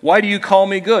said, why do you call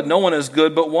me good? No one is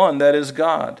good but one, that is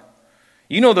God.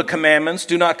 You know the commandments,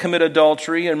 do not commit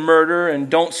adultery and murder and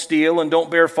don't steal and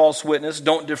don't bear false witness,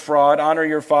 don't defraud, honor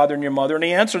your father and your mother. And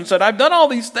he answered and said, I've done all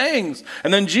these things.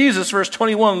 And then Jesus, verse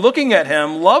 21, looking at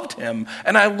him, loved him.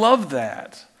 And I love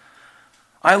that.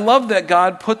 I love that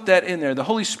God put that in there. The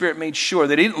Holy Spirit made sure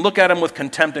that he didn't look at him with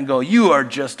contempt and go, you are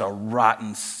just a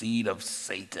rotten seed of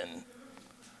Satan.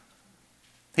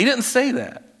 He didn't say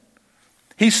that.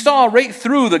 He saw right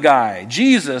through the guy,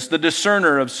 Jesus, the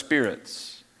discerner of spirits.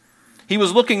 He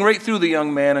was looking right through the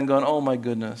young man and going, oh my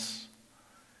goodness,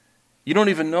 you don't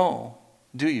even know,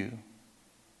 do you?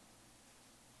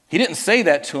 He didn't say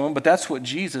that to him, but that's what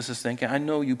Jesus is thinking. I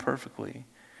know you perfectly.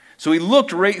 So he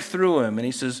looked right through him and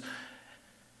he says,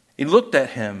 he looked at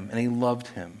him and he loved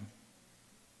him.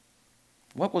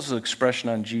 What was the expression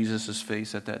on Jesus'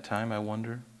 face at that time, I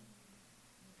wonder?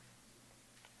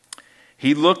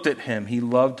 He looked at him, he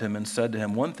loved him, and said to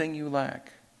him, one thing you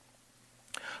lack.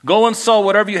 Go and sell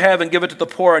whatever you have and give it to the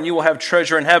poor, and you will have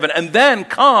treasure in heaven. And then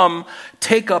come,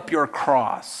 take up your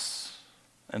cross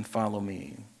and follow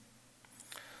me.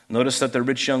 Notice that the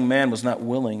rich young man was not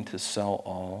willing to sell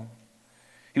all.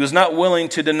 He was not willing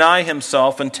to deny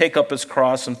himself and take up his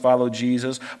cross and follow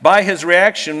Jesus. By his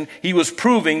reaction, he was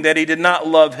proving that he did not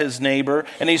love his neighbor,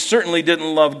 and he certainly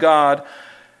didn't love God.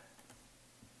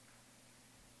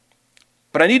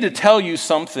 But I need to tell you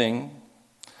something,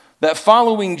 that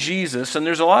following Jesus, and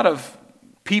there's a lot of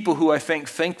people who I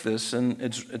think this, and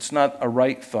it's not a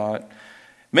right thought.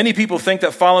 Many people think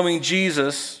that following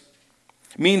Jesus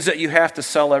means that you have to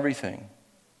sell everything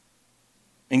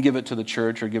and give it to the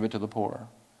church or give it to the poor.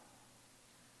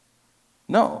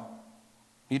 No,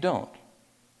 you don't.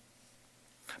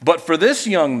 But for this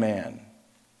young man,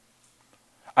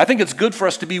 I think it's good for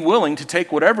us to be willing to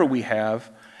take whatever we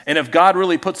have, and if God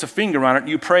really puts a finger on it and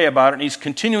you pray about it and he's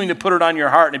continuing to put it on your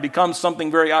heart and it becomes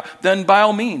something then by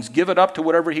all means, give it up to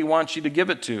whatever he wants you to give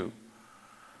it to.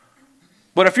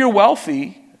 But if you're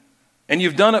wealthy and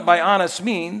you've done it by honest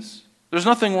means, there's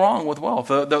nothing wrong with wealth.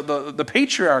 The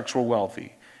patriarchs were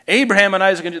wealthy. Abraham and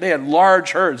Isaac, they had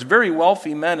large herds, very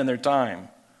wealthy men in their time.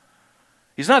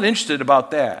 He's not interested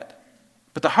about that,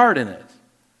 but the heart in it.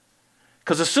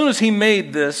 Because as soon as he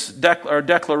made this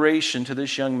declaration to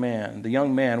this young man, the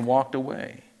young man walked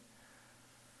away.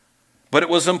 But it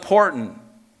was important.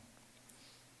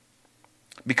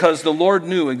 because the Lord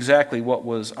knew exactly what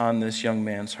was on this young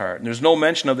man's heart. And there's no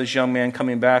mention of this young man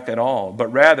coming back at all, but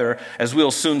rather, as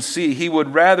we'll soon see, he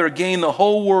would rather gain the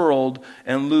whole world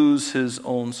and lose his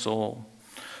own soul.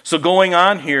 So going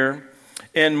on here,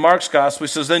 in Mark's gospel, he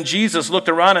says, then Jesus looked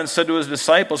around and said to his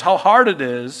disciples, how hard it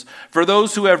is for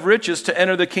those who have riches to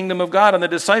enter the kingdom of God. And the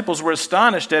disciples were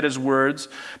astonished at his words.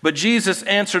 But Jesus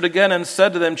answered again and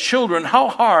said to them, children, how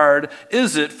hard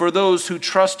is it for those who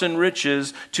trust in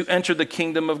riches to enter the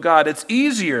kingdom of God? It's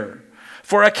easier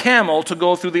for a camel to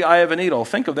go through the eye of a needle.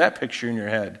 Think of that picture in your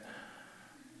head.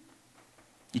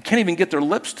 You can't even get their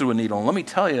lips through a needle. And let me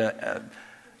tell you,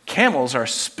 camels are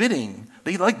spitting.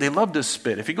 They love to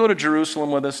spit. If you go to Jerusalem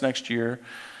with us next year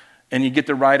and you get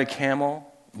to ride a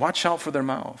camel, watch out for their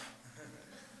mouth.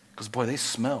 Because, boy, they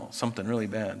smell something really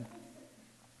bad.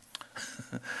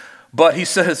 But he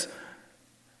says,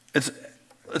 it's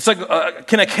like,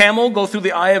 can a camel go through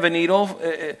the eye of a needle?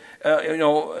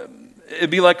 It'd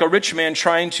be like a rich man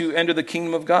trying to enter the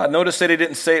kingdom of God. Notice that he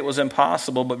didn't say it was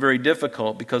impossible, but very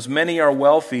difficult, because many are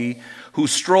wealthy who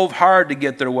strove hard to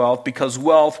get their wealth because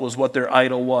wealth was what their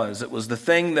idol was. It was the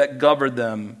thing that governed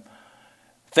them.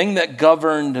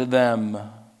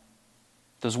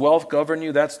 Does wealth govern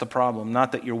you? That's the problem.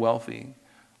 Not that you're wealthy,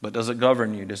 but does it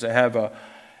govern you? Does it have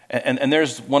and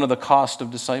there's one of the costs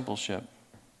of discipleship.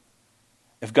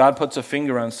 If God puts a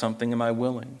finger on something, am I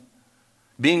willing?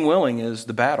 Being willing is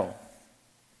the battle.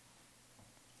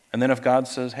 And then if God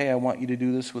says, hey, I want you to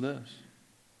do this with this,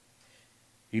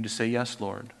 you just say, yes,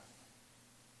 Lord.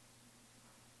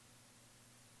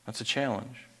 That's a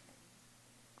challenge.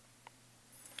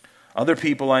 Other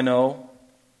people I know,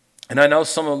 and I know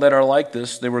some of them that are like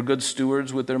this, they were good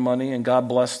stewards with their money and God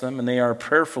blessed them, and they are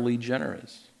prayerfully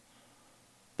generous.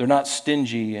 They're not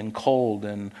stingy and cold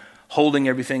and holding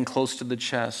everything close to the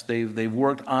chest. They've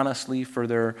worked honestly for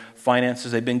their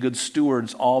finances. They've been good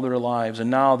stewards all their lives,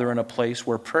 and now they're in a place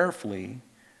where prayerfully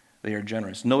they are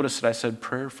generous. Notice that I said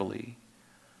prayerfully.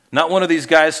 Not one of these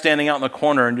guys standing out in the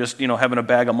corner and just, having a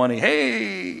bag of money.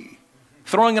 Hey,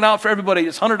 throwing it out for everybody.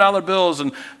 It's $100 bills,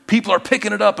 and people are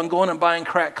picking it up and going and buying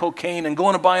crack cocaine and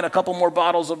going and buying a couple more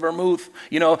bottles of vermouth.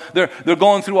 They're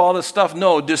going through all this stuff.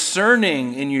 No,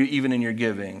 discerning even in your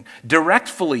giving.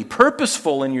 Directfully,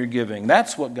 purposeful in your giving.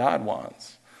 That's what God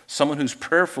wants. Someone who's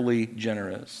prayerfully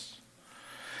generous.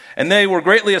 And they were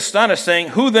greatly astonished, saying,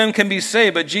 who then can be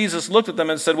saved? But Jesus looked at them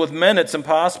and said, with men it's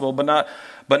impossible, but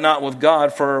not with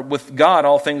God, for with God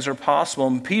all things are possible.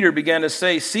 And Peter began to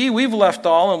say, see, we've left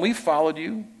all and we've followed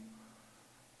you.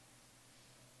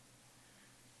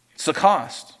 It's the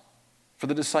cost for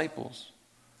the disciples.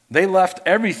 They left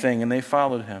everything and they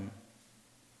followed him.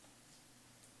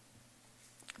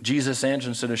 Jesus answered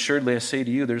and said, assuredly I say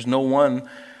to you, there's no one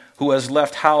who has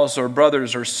left house or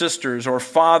brothers or sisters or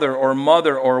father or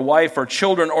mother or wife or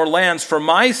children or lands for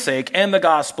my sake and the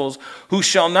gospel's, who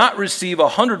shall not receive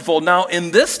 100-fold now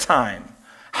in this time,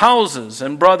 houses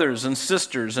and brothers and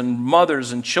sisters and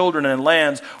mothers and children and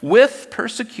lands with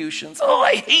persecutions. Oh,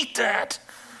 I hate that.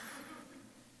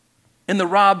 In the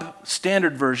Rob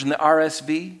Standard Version, the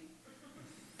RSV,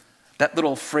 that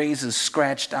little phrase is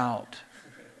scratched out.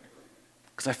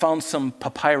 Because I found some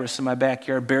papyrus in my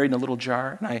backyard buried in a little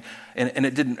jar, and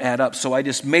it didn't add up. So I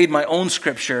just made my own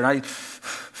scripture, and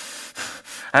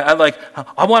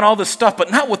I want all this stuff,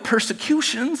 but not with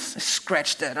persecutions. I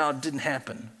scratched that out. It didn't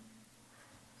happen.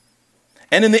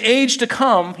 And in the age to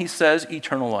come, he says,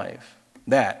 eternal life.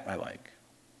 That I like.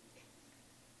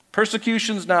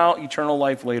 Persecutions now, eternal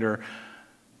life later.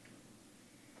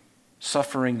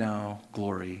 Suffering now,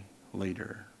 glory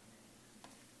later.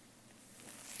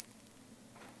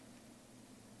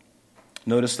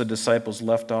 Notice the disciples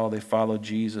left all, they followed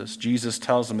Jesus. Jesus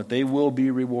tells them that they will be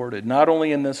rewarded, not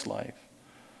only in this life.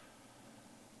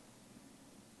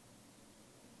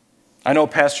 I know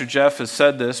Pastor Jeff has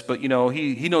said this, but he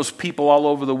knows people all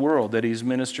over the world that he's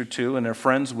ministered to and they're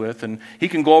friends with, and he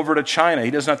can go over to China.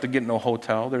 He doesn't have to get in a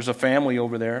hotel. There's a family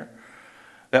over there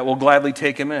that will gladly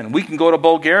take him in. We can go to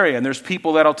Bulgaria, and there's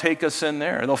people that'll take us in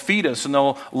there. They'll feed us, and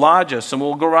they'll lodge us, and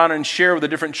we'll go around and share with the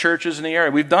different churches in the area.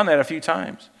 We've done that a few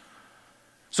times.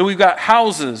 So we've got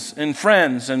houses and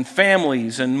friends and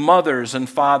families and mothers and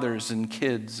fathers and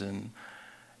kids and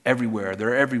everywhere.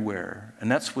 They're everywhere. And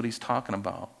that's what he's talking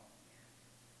about.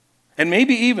 And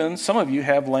maybe even some of you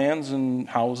have lands and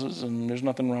houses, and there's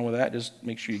nothing wrong with that. Just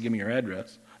make sure you give me your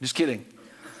address. Just kidding.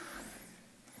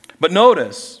 But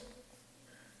notice,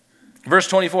 verse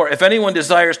 24, if anyone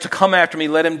desires to come after me,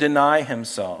 let him deny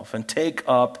himself and take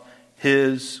up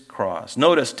his cross.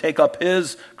 Notice, take up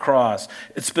his cross.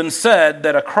 It's been said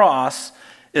that a cross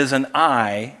is an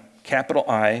I, capital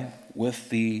I,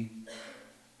 with the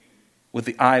with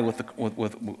the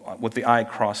I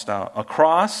crossed out. A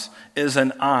cross is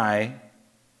an I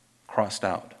crossed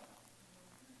out.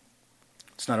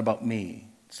 It's not about me.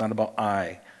 It's not about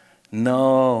I.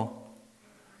 No.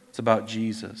 It's about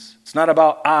Jesus. It's not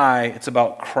about I. It's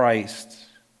about Christ.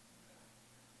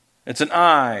 It's an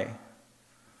I.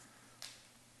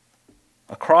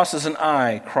 A cross is an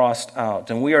I crossed out.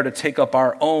 And we are to take up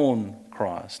our own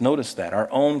cross. Notice that, our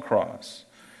own cross.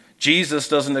 Jesus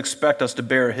doesn't expect us to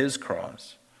bear his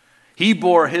cross. He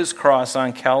bore his cross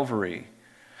on Calvary.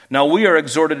 Now we are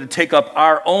exhorted to take up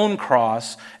our own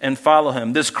cross and follow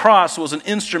him. This cross was an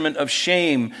instrument of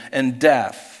shame and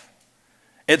death.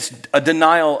 It's a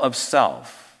denial of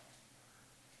self.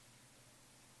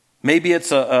 Maybe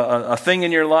it's a thing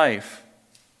in your life,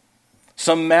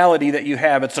 some malady that you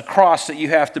have. It's a cross that you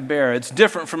have to bear. It's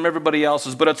different from everybody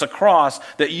else's, but it's a cross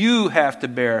that you have to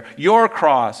bear. Your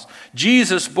cross.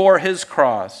 Jesus bore his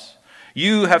cross.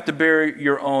 You have to bear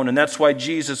your own. And that's why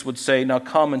Jesus would say, now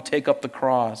come and take up the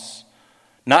cross.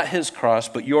 Not his cross,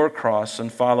 but your cross,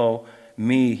 and follow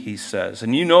me, he says.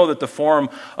 And you know that the form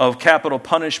of capital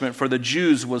punishment for the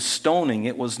Jews was stoning.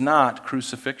 It was not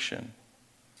crucifixion.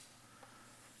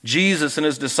 Jesus and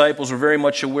his disciples were very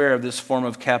much aware of this form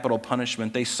of capital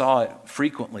punishment. They saw it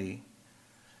frequently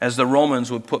as the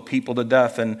Romans would put people to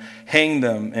death and hang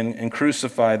them and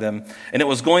crucify them. And it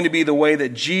was going to be the way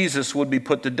that Jesus would be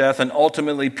put to death, and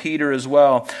ultimately Peter as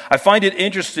well. I find it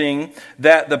interesting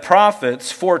that the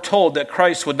prophets foretold that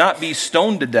Christ would not be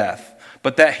stoned to death,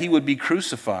 but that he would be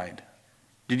crucified.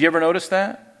 Did you ever notice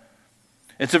that?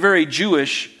 It's a very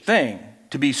Jewish thing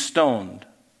to be stoned.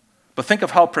 But think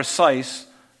of how precise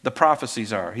the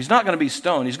prophecies are. He's not going to be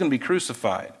stoned. He's going to be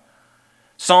crucified.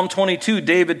 Psalm 22,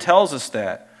 David tells us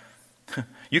that.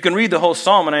 You can read the whole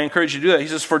psalm, and I encourage you to do that. He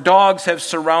says, for dogs have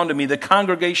surrounded me. The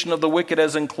congregation of the wicked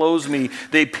has enclosed me.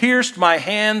 They pierced my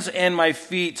hands and my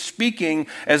feet, speaking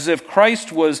as if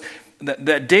Christ was,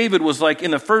 that David was like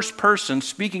in the first person,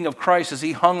 speaking of Christ as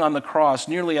he hung on the cross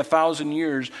nearly 1,000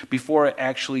 years before it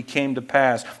actually came to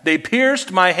pass. They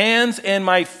pierced my hands and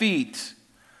my feet.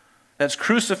 That's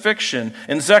crucifixion.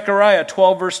 In Zechariah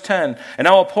 12, verse 10, and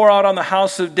I will pour out on the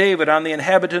house of David, on the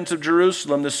inhabitants of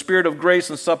Jerusalem, the spirit of grace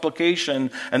and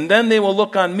supplication, and then they will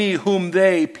look on me whom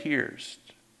they pierced.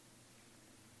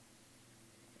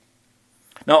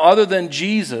 Now, other than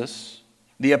Jesus,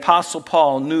 the Apostle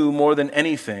Paul knew more than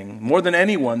anything, more than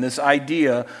anyone, this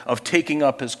idea of taking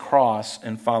up his cross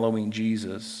and following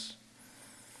Jesus.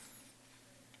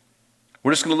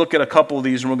 We're just going to look at a couple of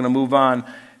these and we're going to move on.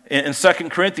 In 2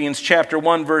 Corinthians chapter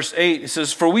 1, verse 8, it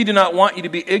says, for we do not want you to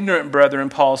be ignorant, brethren,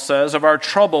 Paul says, of our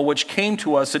trouble which came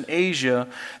to us in Asia,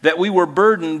 that we were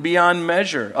burdened beyond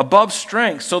measure, above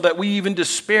strength, so that we even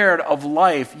despaired of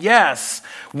life. Yes,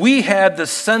 we had the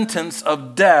sentence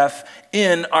of death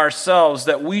in ourselves,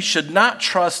 that we should not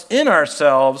trust in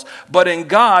ourselves, but in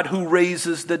God who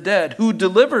raises the dead, who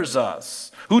delivers us.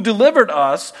 Who delivered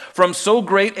us from so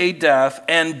great a death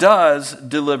and does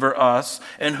deliver us,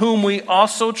 and whom we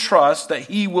also trust that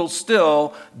he will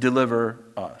still deliver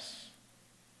us.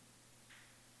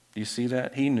 Do you see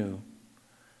that? He knew.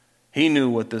 He knew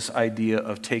what this idea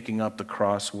of taking up the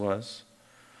cross was.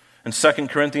 In 2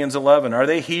 Corinthians 11, are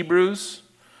they Hebrews?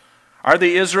 Are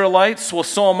they Israelites? Well,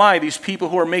 so am I. These people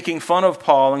who are making fun of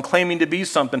Paul and claiming to be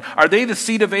something. Are they the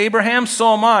seed of Abraham?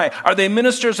 So am I. Are they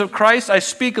ministers of Christ? I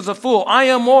speak as a fool. I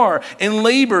am more. In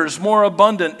labors more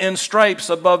abundant. In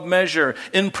stripes above measure.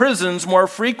 In prisons more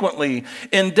frequently.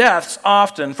 In deaths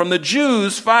often. From the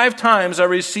Jews 5 times I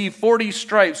received 40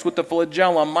 stripes with the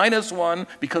flagellum, -1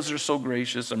 because they're so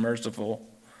gracious and merciful.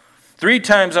 3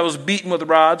 times I was beaten with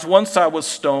rods. Once I was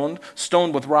stoned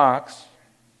with rocks.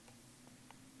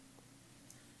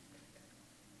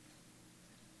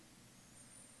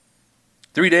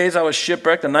 3 days I was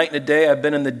shipwrecked, a night and a day I've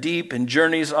been in the deep, in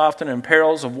journeys often, in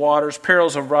perils of waters,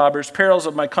 perils of robbers, perils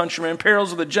of my countrymen,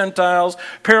 perils of the Gentiles,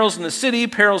 perils in the city,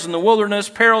 perils in the wilderness,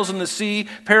 perils in the sea,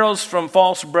 perils from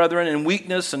false brethren, in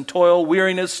weakness and toil,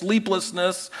 weariness,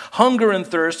 sleeplessness, hunger and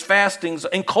thirst, fastings,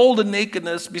 and cold and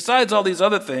nakedness, besides all these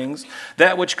other things,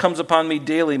 that which comes upon me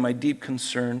daily, my deep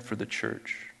concern for the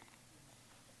church.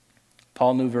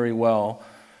 Paul knew very well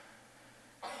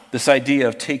this idea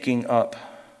of taking up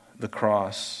the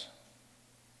cross.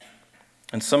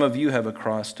 And some of you have a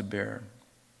cross to bear.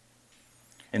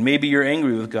 And maybe you're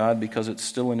angry with God because it's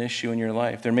still an issue in your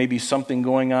life. There may be something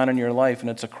going on in your life and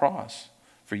it's a cross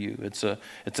for you. It's a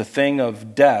thing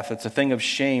of death. It's a thing of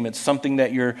shame. It's something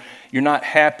that you're not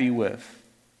happy with.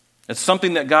 It's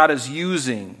something that God is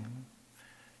using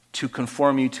to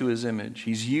conform you to his image.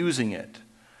 He's using it.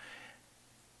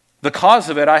 The cause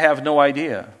of it, I have no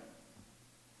idea.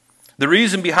 The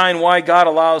reason behind why God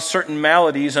allows certain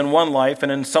maladies in one life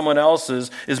and in someone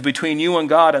else's is between you and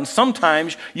God. And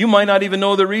sometimes you might not even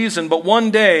know the reason, but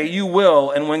one day you will.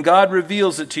 And when God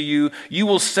reveals it to you, you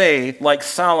will say, like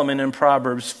Solomon in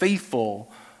Proverbs,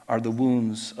 faithful are the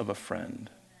wounds of a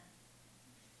friend.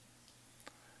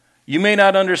 You may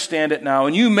not understand it now,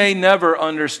 and you may never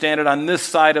understand it on this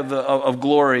side of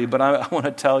glory, but I want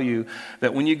to tell you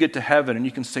that when you get to heaven and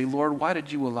you can say, Lord, why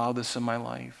did you allow this in my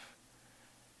life?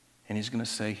 And he's going to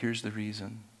say, here's the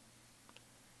reason.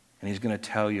 And he's going to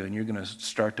tell you, and you're going to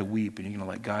start to weep, and you're going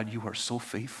to like, God, you are so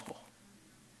faithful.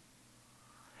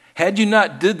 Had you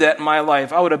not did that in my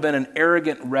life, I would have been an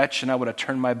arrogant wretch, and I would have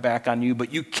turned my back on you,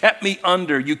 but you kept me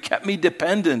under, you kept me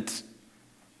dependent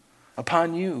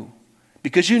upon you,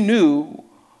 because you knew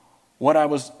what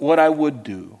I would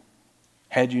do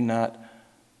had you not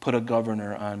put a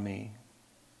governor on me.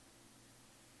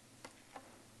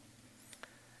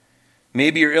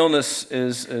 Maybe your illness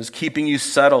is keeping you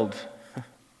settled.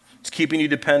 It's keeping you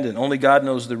dependent. Only God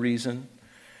knows the reason.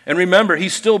 And remember,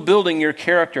 he's still building your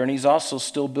character, and he's also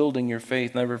still building your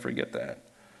faith. Never forget that.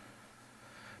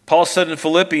 Paul said in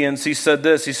Philippians, he said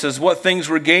this, he says, what things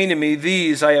were gained to me,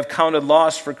 these I have counted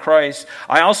loss for Christ.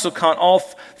 I also count all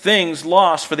things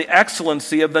lost for the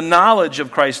excellency of the knowledge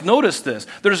of Christ. Notice this,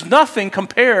 there's nothing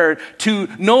compared to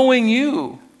knowing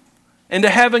you and to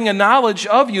having a knowledge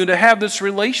of you, to have this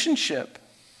relationship.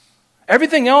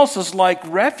 Everything else is like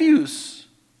refuse.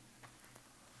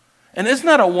 And isn't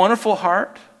that a wonderful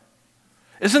heart?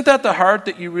 Isn't that the heart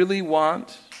that you really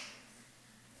want?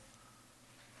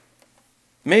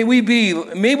 May we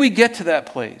get to that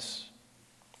place.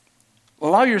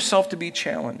 Allow yourself to be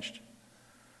challenged.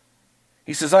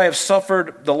 He says, I have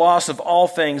suffered the loss of all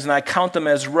things, and I count them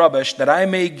as rubbish, that I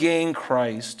may gain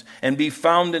Christ and be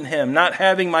found in him, not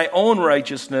having my own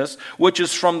righteousness, which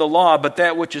is from the law, but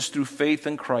that which is through faith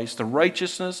in Christ, the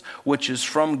righteousness which is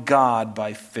from God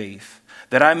by faith,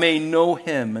 that I may know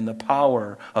him and the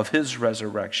power of his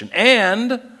resurrection,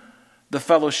 and the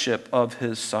fellowship of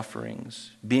his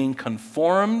sufferings, being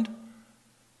conformed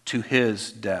to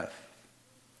his death.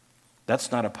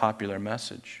 That's not a popular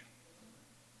message.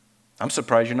 I'm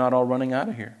surprised you're not all running out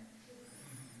of here.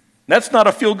 That's not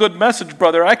a feel-good message,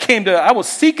 brother. I was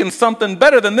seeking something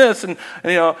better than this, and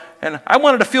I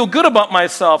wanted to feel good about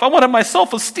myself. I wanted my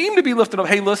self-esteem to be lifted up.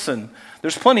 Hey, listen,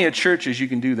 there's plenty of churches you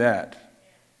can do that.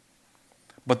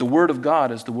 But the Word of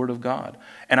God is the Word of God.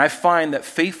 And I find that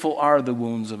faithful are the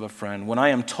wounds of a friend. When I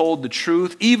am told the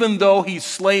truth, even though he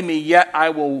slay me, yet I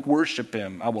will worship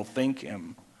him. I will thank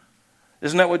him.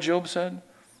 Isn't that what Job said?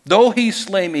 Though he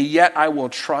slay me, yet I will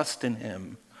trust in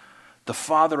him, the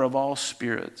Father of all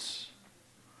spirits,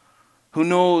 who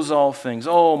knows all things.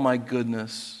 Oh, my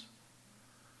goodness.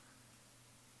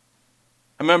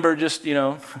 I remember just,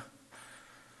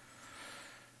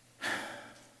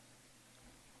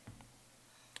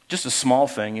 just a small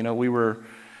thing. We were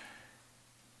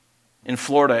in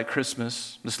Florida at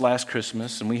Christmas, this last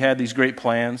Christmas, and we had these great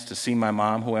plans to see my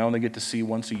mom, who I only get to see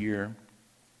once a year.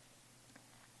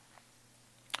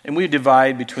 And we'd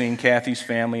divide between Kathy's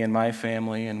family and my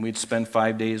family, and we'd spend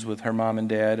 5 days with her mom and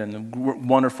dad, and the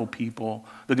wonderful people.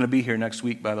 They're going to be here next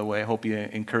week, by the way. I hope you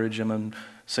encourage them and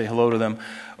say hello to them.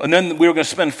 And then we were going to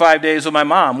spend 5 days with my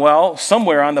mom. Well,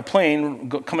 somewhere on the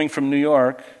plane coming from New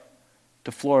York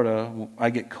to Florida, I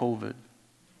get COVID.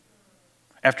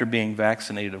 After being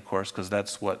vaccinated, of course, because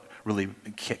that's what really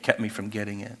kept me from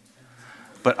getting it.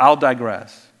 But I'll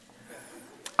digress.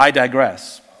 I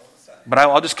digress. But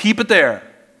I'll just keep it there.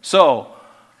 So,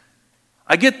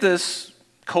 I get this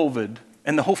COVID,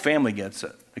 and the whole family gets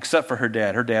it, except for her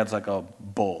dad. Her dad's like a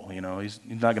bull, he's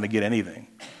not going to get anything.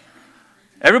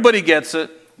 Everybody gets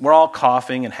it. We're all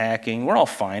coughing and hacking. We're all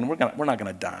fine. We're not going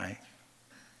to die.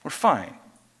 We're fine.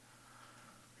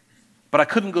 But I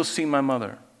couldn't go see my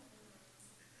mother.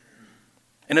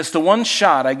 And it's the one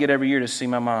shot I get every year to see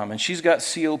my mom, and she's got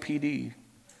COPD.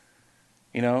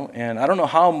 And I don't know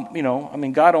how,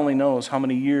 God only knows how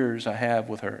many years I have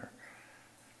with her.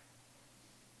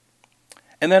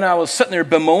 And then I was sitting there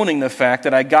bemoaning the fact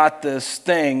that I got this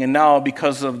thing, and now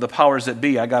because of the powers that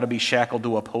be, I got to be shackled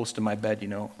to a post in my bed,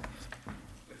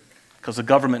 Because the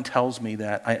government tells me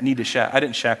that I need to shackle. I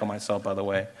didn't shackle myself, by the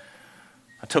way.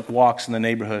 I took walks in the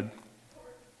neighborhood.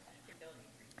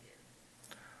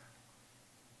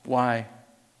 Why?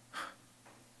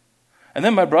 And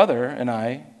then my brother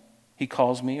and he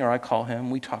calls me or I call him.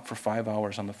 We talk for 5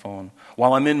 hours on the phone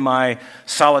while I'm in my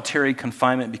solitary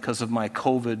confinement because of my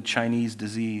COVID Chinese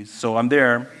disease. So I'm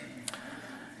there,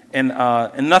 and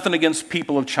nothing against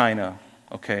people of China,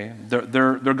 okay?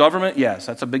 Their government, yes,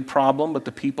 that's a big problem, but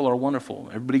the people are wonderful.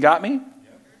 Everybody got me?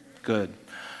 Good.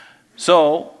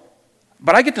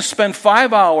 But I get to spend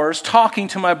 5 hours talking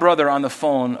to my brother on the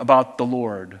phone about the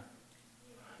Lord.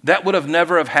 That would have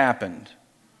never have happened.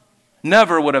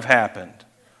 Never would have happened.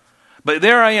 But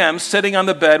there I am, sitting on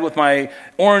the bed with my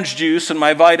orange juice and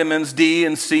my vitamins D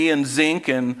and C and zinc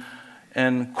and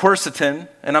quercetin,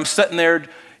 and I'm sitting there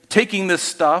taking this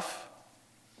stuff.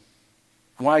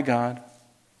 Why, God?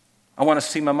 I want to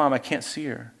see my mom. I can't see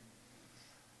her.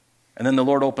 And then the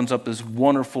Lord opens up this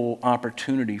wonderful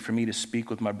opportunity for me to speak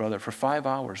with my brother. For 5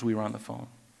 hours, we were on the phone.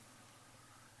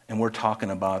 And we're talking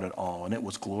about it all, and it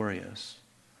was glorious.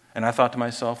 And I thought to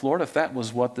myself, Lord, if that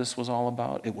was what this was all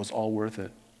about, it was all worth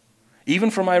it.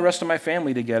 Even for my rest of my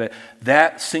family to get it,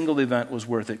 that single event was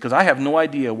worth it. Because I have no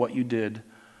idea what you did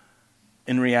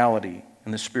in reality,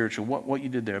 in the spiritual, what you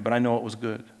did there, but I know it was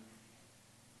good.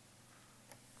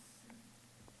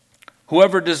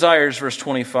 Whoever desires, verse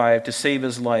 25, to save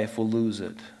his life will lose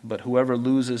it, but whoever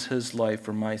loses his life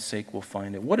for my sake will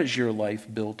find it. What is your life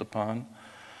built upon?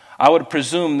 I would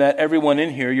presume that everyone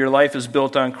in here, your life is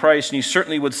built on Christ, and you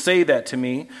certainly would say that to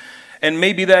me, and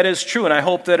maybe that is true, and I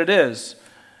hope that it is.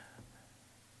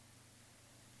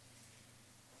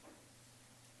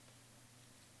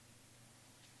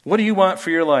 What do you want for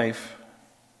your life?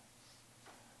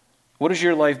 What is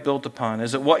your life built upon?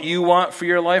 Is it what you want for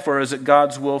your life, or is it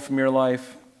God's will from your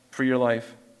life for your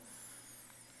life?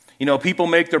 You know, people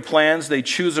make their plans, they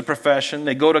choose a profession,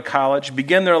 they go to college,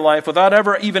 begin their life without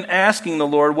ever even asking the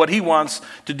Lord what He wants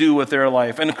to do with their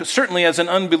life. And certainly as an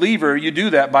unbeliever, you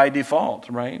do that by default,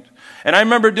 right? And I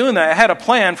remember doing that. I had a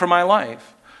plan for my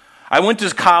life. I went to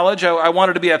college. I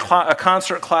wanted to be a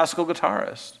concert classical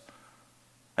guitarist.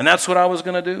 And that's what I was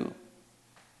going to do.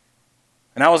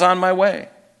 And I was on my way.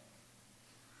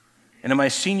 And in my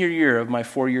senior year of my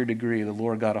 4-year degree, the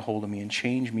Lord got a hold of me and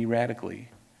changed me radically.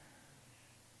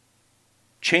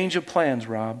 Change of plans,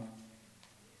 Rob.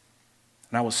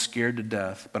 And I was scared to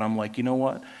death. But I'm like, you know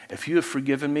what? If you have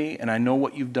forgiven me and I know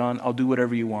what you've done, I'll do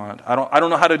whatever you want. I don't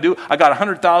know how to do it. I got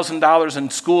 $100,000 in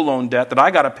school loan debt that I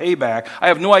got to pay back. I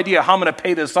have no idea how I'm going to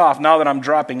pay this off now that I'm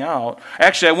dropping out.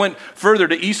 Actually, I went further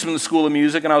to Eastman School of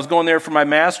Music, and I was going there for my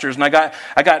master's, and I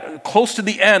got close to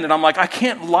the end, and I'm like, I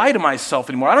can't lie to myself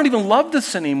anymore. I don't even love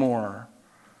this anymore.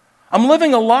 I'm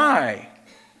living a lie.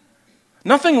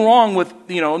 Nothing wrong with,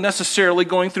 necessarily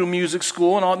going through music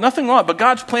school and all. Nothing wrong, but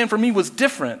God's plan for me was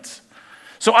different.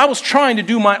 So I was trying to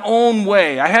do my own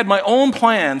way. I had my own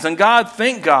plans, and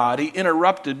thank God, He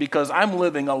interrupted, because I'm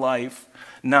living a life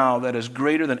now that is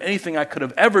greater than anything I could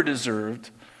have ever deserved,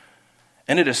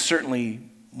 and it is certainly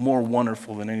more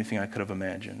wonderful than anything I could have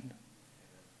imagined.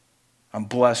 I'm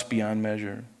blessed beyond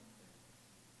measure.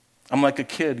 I'm like a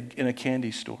kid in a candy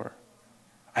store.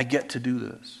 I get to do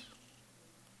this.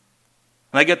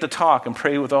 And I get to talk and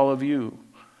pray with all of you.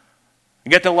 I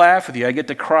get to laugh with you. I get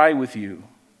to cry with you.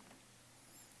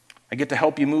 I get to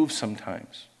help you move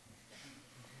sometimes.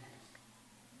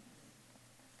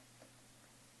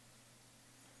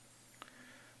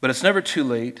 But it's never too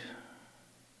late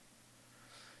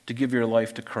to give your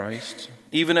life to Christ.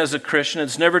 Even as a Christian,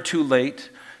 it's never too late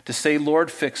to say,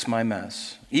 Lord, fix my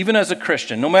mess. Even as a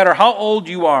Christian, no matter how old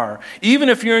you are, even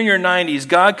if you're in your 90s,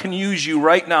 God can use you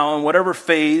right now in whatever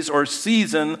phase or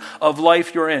season of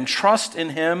life you're in. Trust in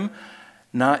Him,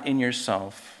 not in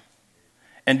yourself.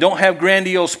 And don't have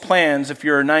grandiose plans if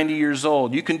you're 90 years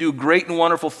old. You can do great and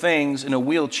wonderful things in a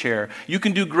wheelchair. You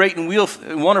can do great and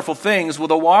wonderful things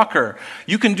with a walker.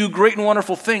 You can do great and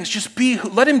wonderful things. Just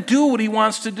let Him do what He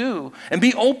wants to do and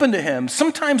be open to Him.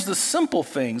 Sometimes the simple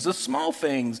things, the small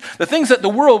things, the things that the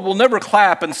world will never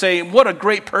clap and say, what a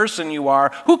great person you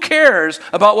are. Who cares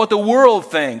about what the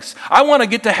world thinks? I want to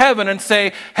get to heaven and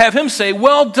have Him say,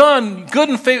 well done, good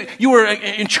and faithful. You were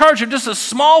in charge of just a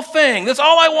small thing. That's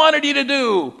all I wanted you to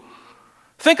do.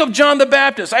 Think of John the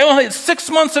Baptist. I only had 6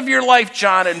 months of your life,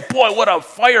 John, and boy, what a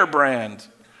firebrand.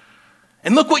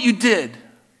 And look what you did.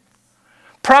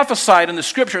 Prophesied in the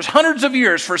scriptures hundreds of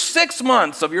years for 6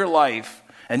 months of your life,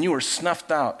 and you were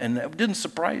snuffed out, and it didn't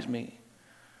surprise me.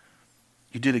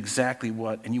 You did exactly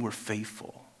and you were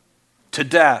faithful to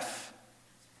death.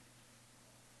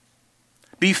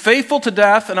 Be faithful to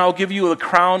death, and I'll give you a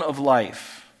crown of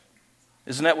life.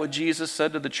 Isn't that what Jesus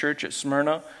said to the church at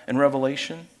Smyrna in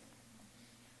Revelation?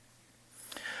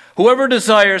 Whoever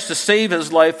desires to save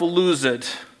his life will lose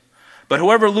it, but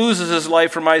whoever loses his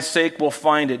life for my sake will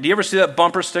find it. Do you ever see that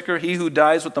bumper sticker, he who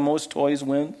dies with the most toys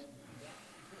wins?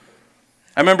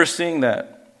 I remember seeing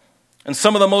that. And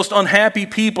some of the most unhappy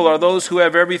people are those who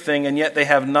have everything and yet they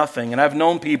have nothing. And I've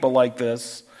known people like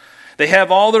this. They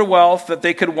have all their wealth that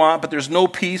they could want, but there's no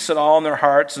peace at all in their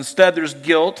hearts. Instead, there's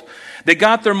guilt. They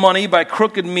got their money by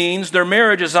crooked means. Their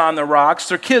marriage is on the rocks.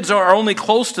 Their kids are only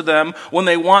close to them when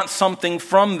they want something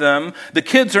from them. The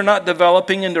kids are not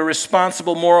developing into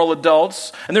responsible moral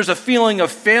adults. And there's a feeling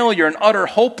of failure and utter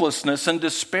hopelessness and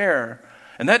despair.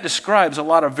 And that describes a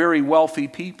lot of very wealthy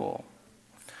people.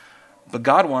 But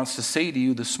God wants to say to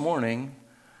you this morning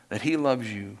that He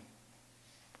loves you.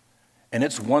 And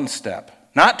it's one step.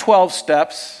 Not 12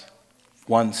 steps,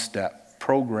 one step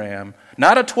program.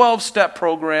 Not a 12-step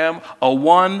program, a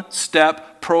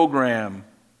one-step program.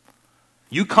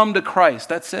 You come to Christ,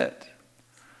 that's it.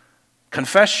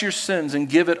 Confess your sins and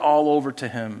give it all over to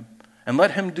Him. And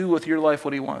let Him do with your life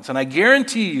what He wants. And I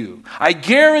guarantee you,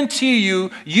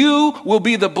 you will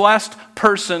be the blessed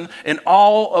person in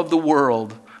all of the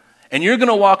world. And you're going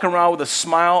to walk around with a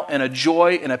smile and a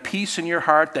joy and a peace in your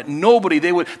heart that nobody,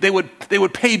 they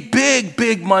would pay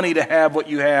big money to have what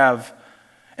you have.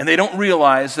 And they don't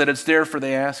realize that it's there for the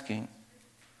asking.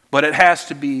 But it has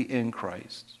to be in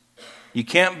Christ. You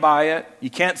can't buy it. You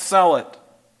can't sell it.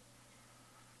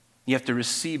 You have to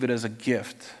receive it as a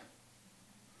gift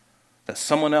that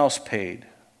someone else paid.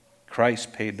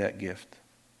 Christ paid that gift.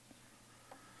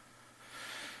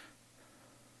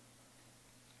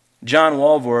 John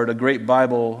Walvoord, a great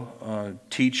Bible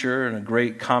teacher and a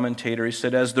great commentator, he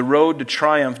said, as the road to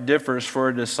triumph differs for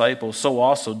a disciple, so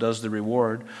also does the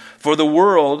reward. For the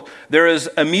world, there is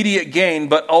immediate gain,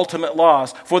 but ultimate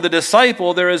loss. For the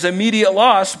disciple, there is immediate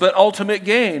loss, but ultimate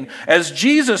gain. As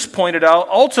Jesus pointed out,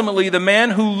 ultimately, the man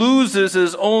who loses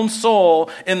his own soul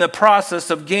in the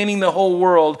process of gaining the whole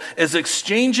world is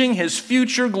exchanging his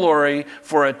future glory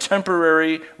for a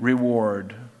temporary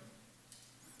reward.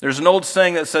 There's an old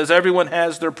saying that says everyone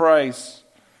has their price.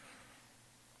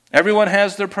 Everyone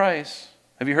has their price.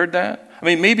 Have you heard that? I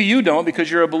mean, maybe you don't because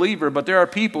you're a believer, but there are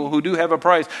people who do have a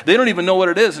price. They don't even know what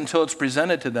it is until it's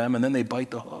presented to them, and then they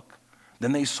bite the hook.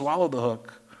 Then they swallow the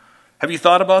hook. Have you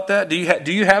thought about that? Do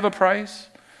you have a price?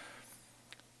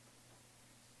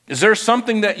 Is there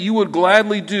something that you would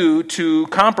gladly do to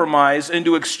compromise and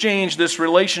to exchange this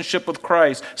relationship with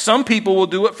Christ? Some people will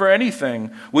do it for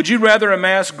anything. Would you rather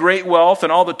amass great wealth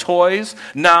and all the toys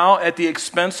now at the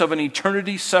expense of an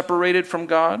eternity separated from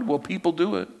God? Well, people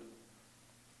do it.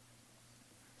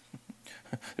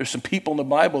 There's some people in the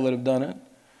Bible that have done it.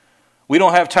 We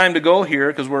don't have time to go here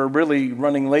because we're really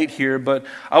running late here, but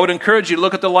I would encourage you to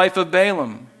look at the life of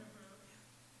Balaam,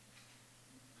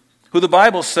 who the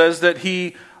Bible says that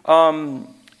he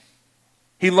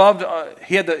loved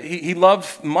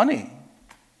money.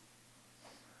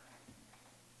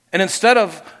 And instead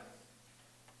of,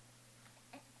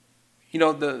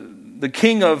 the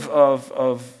king of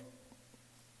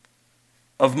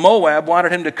Moab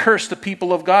wanted him to curse the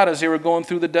people of God as they were going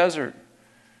through the desert.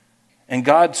 And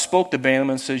God spoke to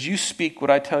Balaam and says, you speak what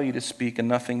I tell you to speak and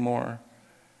nothing more.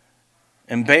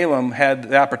 And Balaam had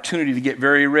the opportunity to get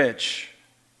very rich.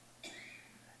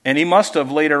 And he must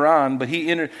have later on, but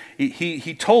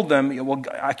he told them, well,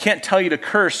 I can't tell you to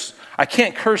curse. I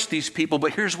can't curse these people,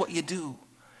 but here's what you do.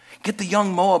 Get the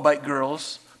young Moabite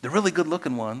girls, the really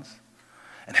good-looking ones,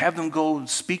 and have them go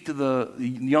speak to the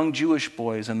young Jewish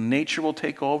boys, and nature will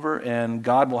take over, and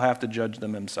God will have to judge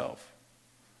them Himself.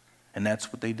 And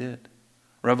that's what they did.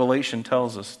 Revelation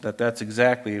tells us that that's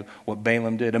exactly what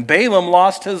Balaam did. And Balaam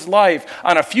lost his life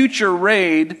on a future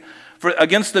raid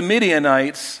against the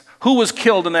Midianites. Who was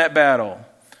killed in that battle?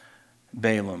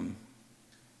 Balaam.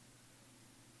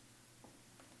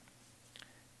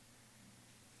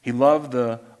 He loved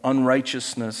the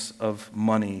unrighteousness of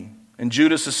money. And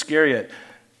Judas Iscariot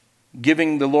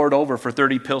giving the Lord over for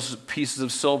 30 pieces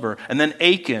of silver. And then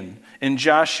Achan in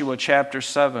Joshua chapter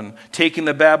 7, taking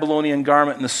the Babylonian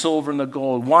garment and the silver and the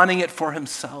gold, wanting it for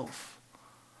himself.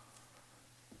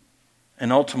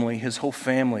 And ultimately his whole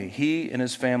family, he and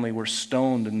his family were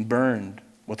stoned and burned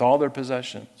with all their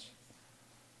possessions.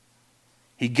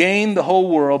 He gained the whole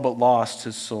world but lost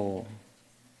his soul.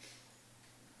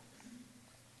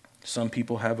 Some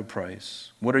people have a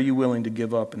price. What are you willing to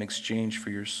give up in exchange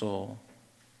for your soul?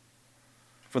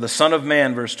 For the Son of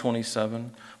Man, verse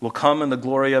 27, will come in the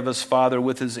glory of his Father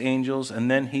with his angels,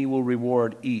 and then he will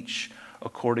reward each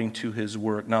according to his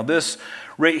work. Now this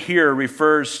right here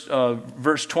refers,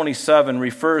 verse 27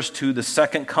 refers to the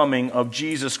second coming of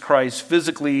Jesus Christ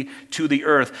physically to the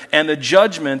earth and the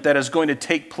judgment that is going to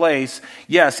take place.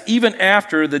 Yes, even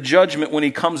after the judgment when he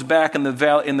comes back in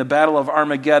the battle of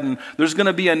Armageddon, there's going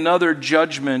to be another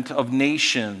judgment of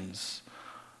nations.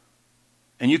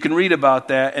 And you can read about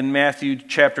that in Matthew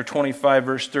chapter 25,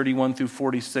 verse 31 through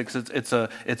 46. It's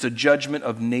a judgment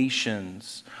of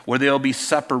nations where they'll be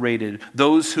separated.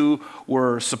 Those who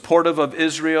were supportive of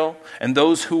Israel and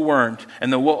those who weren't.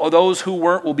 And those who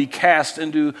weren't will be cast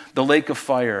into the lake of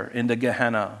fire, into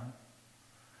Gehenna.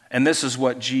 And this is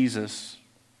what Jesus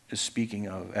is speaking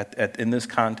of in this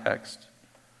context.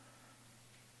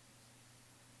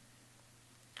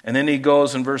 And then he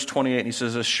goes in verse 28 and he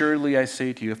says, assuredly I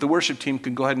say to you. If the worship team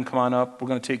can go ahead and come on up, we're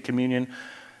going to take communion.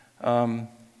 I'm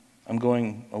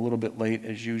going a little bit late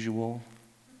as usual.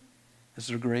 Is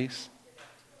there grace?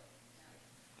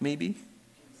 Maybe?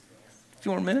 A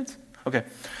few more minutes? Okay.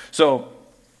 So,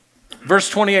 verse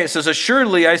 28 says,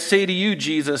 assuredly I say to you,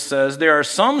 Jesus says, there are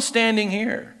some standing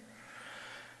here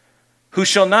who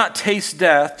shall not taste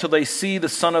death till they see the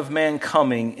Son of Man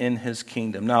coming in his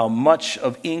kingdom. Now, much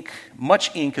ink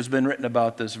has been written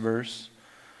about this verse.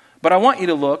 But I want you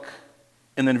to look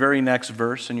in the very next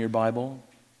verse in your Bible.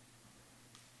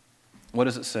 What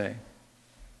does it say?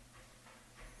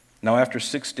 Now, after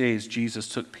 6 days, Jesus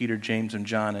took Peter, James, and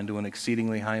John into an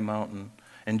exceedingly high mountain,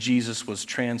 and Jesus was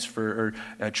transfigured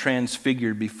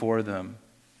before them.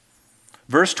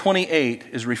 Verse 28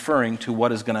 is referring to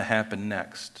what is going to happen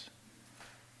next.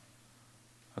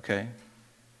 Okay?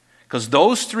 Because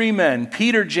those three men,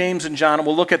 Peter, James, and John, and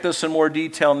we'll look at this in more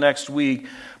detail next week,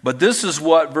 but this is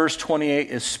what verse 28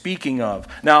 is speaking of.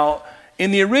 Now,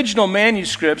 in the original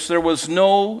manuscripts, there was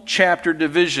no chapter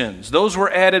divisions. Those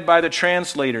were added by the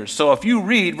translators. So if you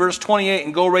read verse 28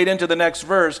 and go right into the next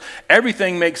verse,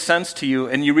 everything makes sense to you,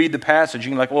 and you read the passage,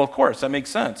 and you're like, well, of course, that makes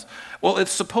sense. Well,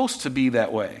 it's supposed to be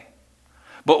that way.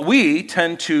 But we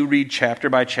tend to read chapter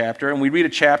by chapter, and we read a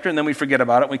chapter and then we forget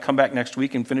about it. We come back next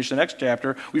week and finish the next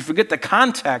chapter. We forget the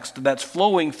context that's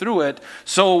flowing through it.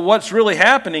 So what's really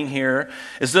happening here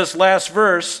is this last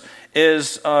verse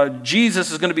is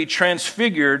Jesus is going to be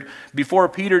transfigured before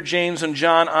Peter, James, and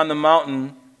John on the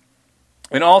mountain.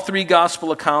 In all three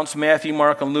gospel accounts, Matthew,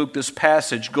 Mark, and Luke, this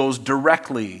passage goes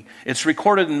directly. It's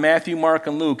recorded in Matthew, Mark,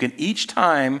 and Luke, and each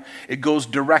time it goes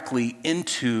directly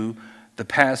into the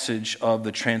passage of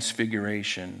the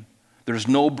transfiguration. There's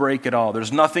no break at all.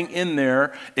 There's nothing in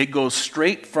there. It goes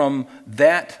straight from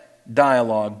that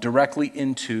dialogue directly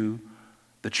into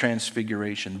the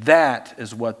transfiguration. That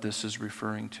is what this is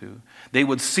referring to. They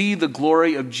would see the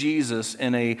glory of Jesus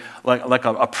in a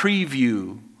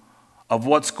preview of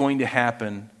what's going to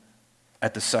happen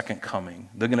at the second coming.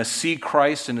 They're going to see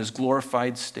Christ in his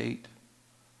glorified state.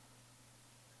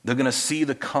 They're going to see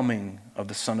the coming of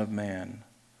the Son of Man.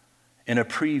 In a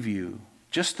preview,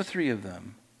 just the three of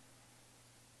them.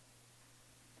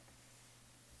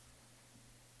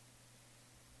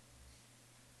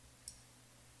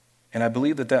 And I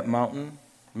believe that mountain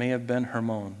may have been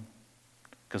Hermon,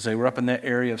 because they were up in that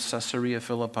area of Caesarea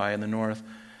Philippi in the north,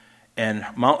 and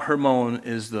Mount Hermon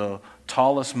is the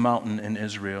tallest mountain in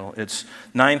Israel. It's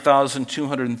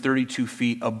 9,232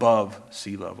 feet above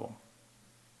sea level.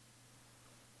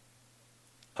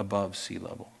 Above sea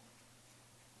level.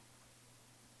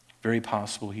 Very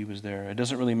possible he was there. It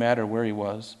doesn't really matter where he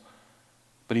was,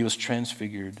 but he was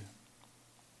transfigured.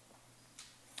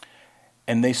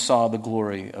 And they saw the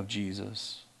glory of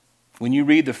Jesus. When you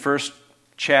read the first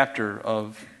chapter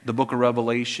of the book of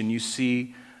Revelation, you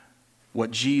see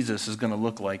what Jesus is going to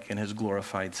look like in his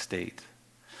glorified state.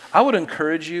 I would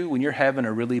encourage you, when you're having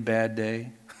a really bad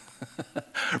day,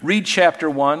 read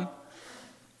chapter 1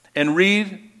 and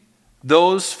read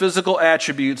those physical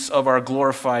attributes of our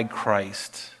glorified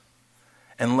Christ.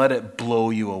 And let it blow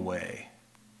you away.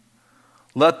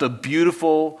 Let the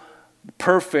beautiful,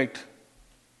 perfect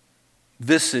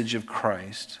visage of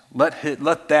Christ, let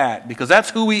that, because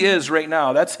that's who he is right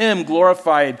now. That's him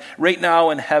glorified right now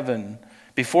in heaven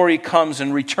before he comes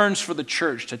and returns for the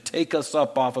church to take us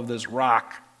up off of this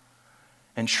rock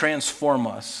and transform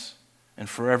us, and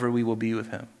forever we will be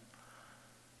with him.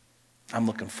 I'm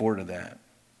looking forward to that.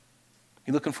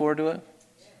 You looking forward to it?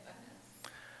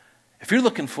 If you're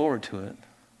looking forward to it,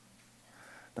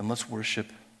 then let's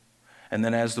worship. And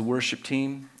then as the worship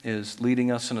team is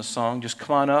leading us in a song, just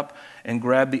come on up and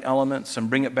grab the elements and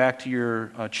bring it back to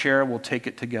your chair. We'll take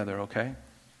it together, okay?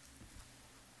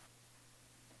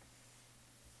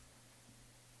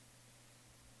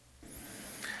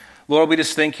 Lord, we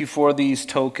just thank you for these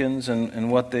tokens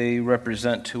and what they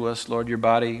represent to us. Lord, your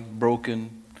body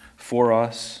broken for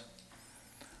us.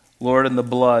 Lord, and the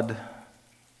blood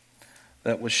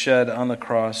that was shed on the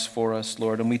cross for us,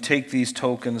 Lord. And we take these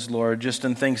tokens, Lord, just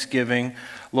in thanksgiving.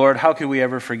 Lord, how could we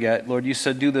ever forget? Lord, you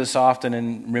said do this often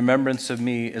in remembrance of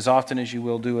me, as often as you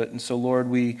will do it. And so, Lord,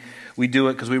 we do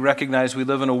it because we recognize we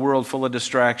live in a world full of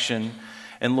distraction.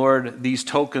 And Lord, these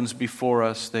tokens before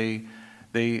us, they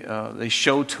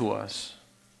show to us,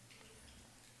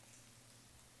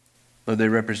 Lord, they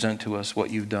represent to us what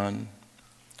you've done.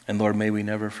 And Lord, may we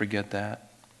never forget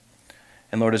that.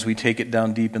 And Lord, as we take it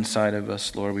down deep inside of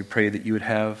us, Lord, we pray that you would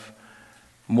have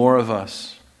more of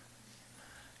us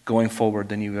going forward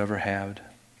than you've ever had.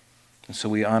 And so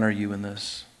we honor you in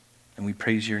this, and we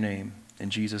praise your name. In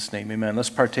Jesus' name, amen.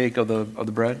 Let's partake of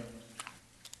the bread.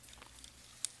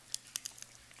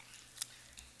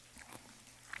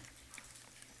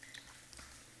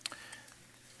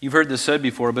 You've heard this said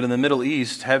before, but in the Middle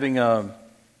East,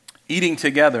 eating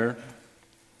together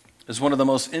is one of the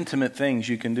most intimate things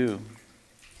you can do.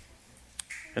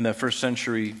 In that first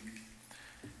century,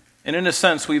 and in a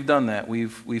sense, we've done that.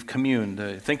 We've communed.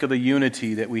 Think of the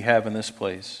unity that we have in this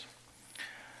place.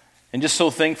 And just so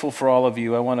thankful for all of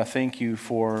you. I want to thank you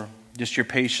for just your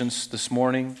patience this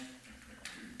morning.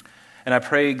 And I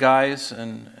pray, guys,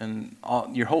 and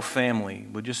your whole family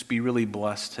would just be really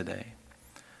blessed today.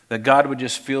 That God would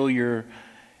just fill your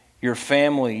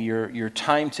family, your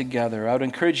time together. I would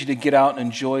encourage you to get out and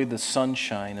enjoy the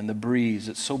sunshine and the breeze.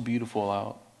 It's so beautiful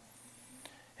out.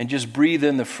 And just breathe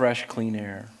in the fresh, clean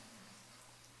air.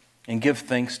 And give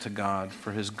thanks to God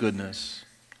for his goodness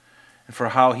and for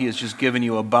how he has just given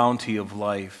you a bounty of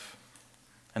life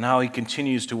and how he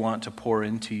continues to want to pour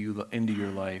into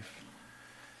your life.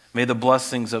 May the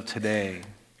blessings of today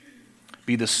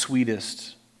be the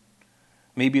sweetest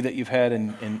maybe that you've had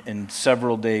in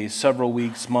several days, several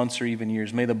weeks, months, or even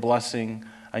years. May the blessing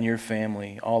on your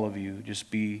family, all of you, just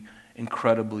be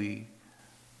incredibly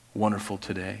wonderful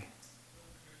today.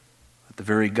 That the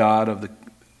very God of the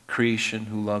creation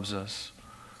who loves us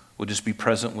will just be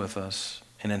present with us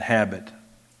and inhabit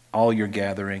all your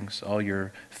gatherings, all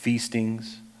your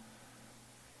feastings,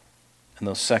 and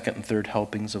those second and third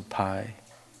helpings of pie.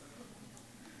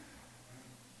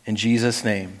 In Jesus'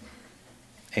 name,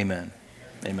 amen.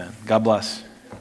 Amen. God bless.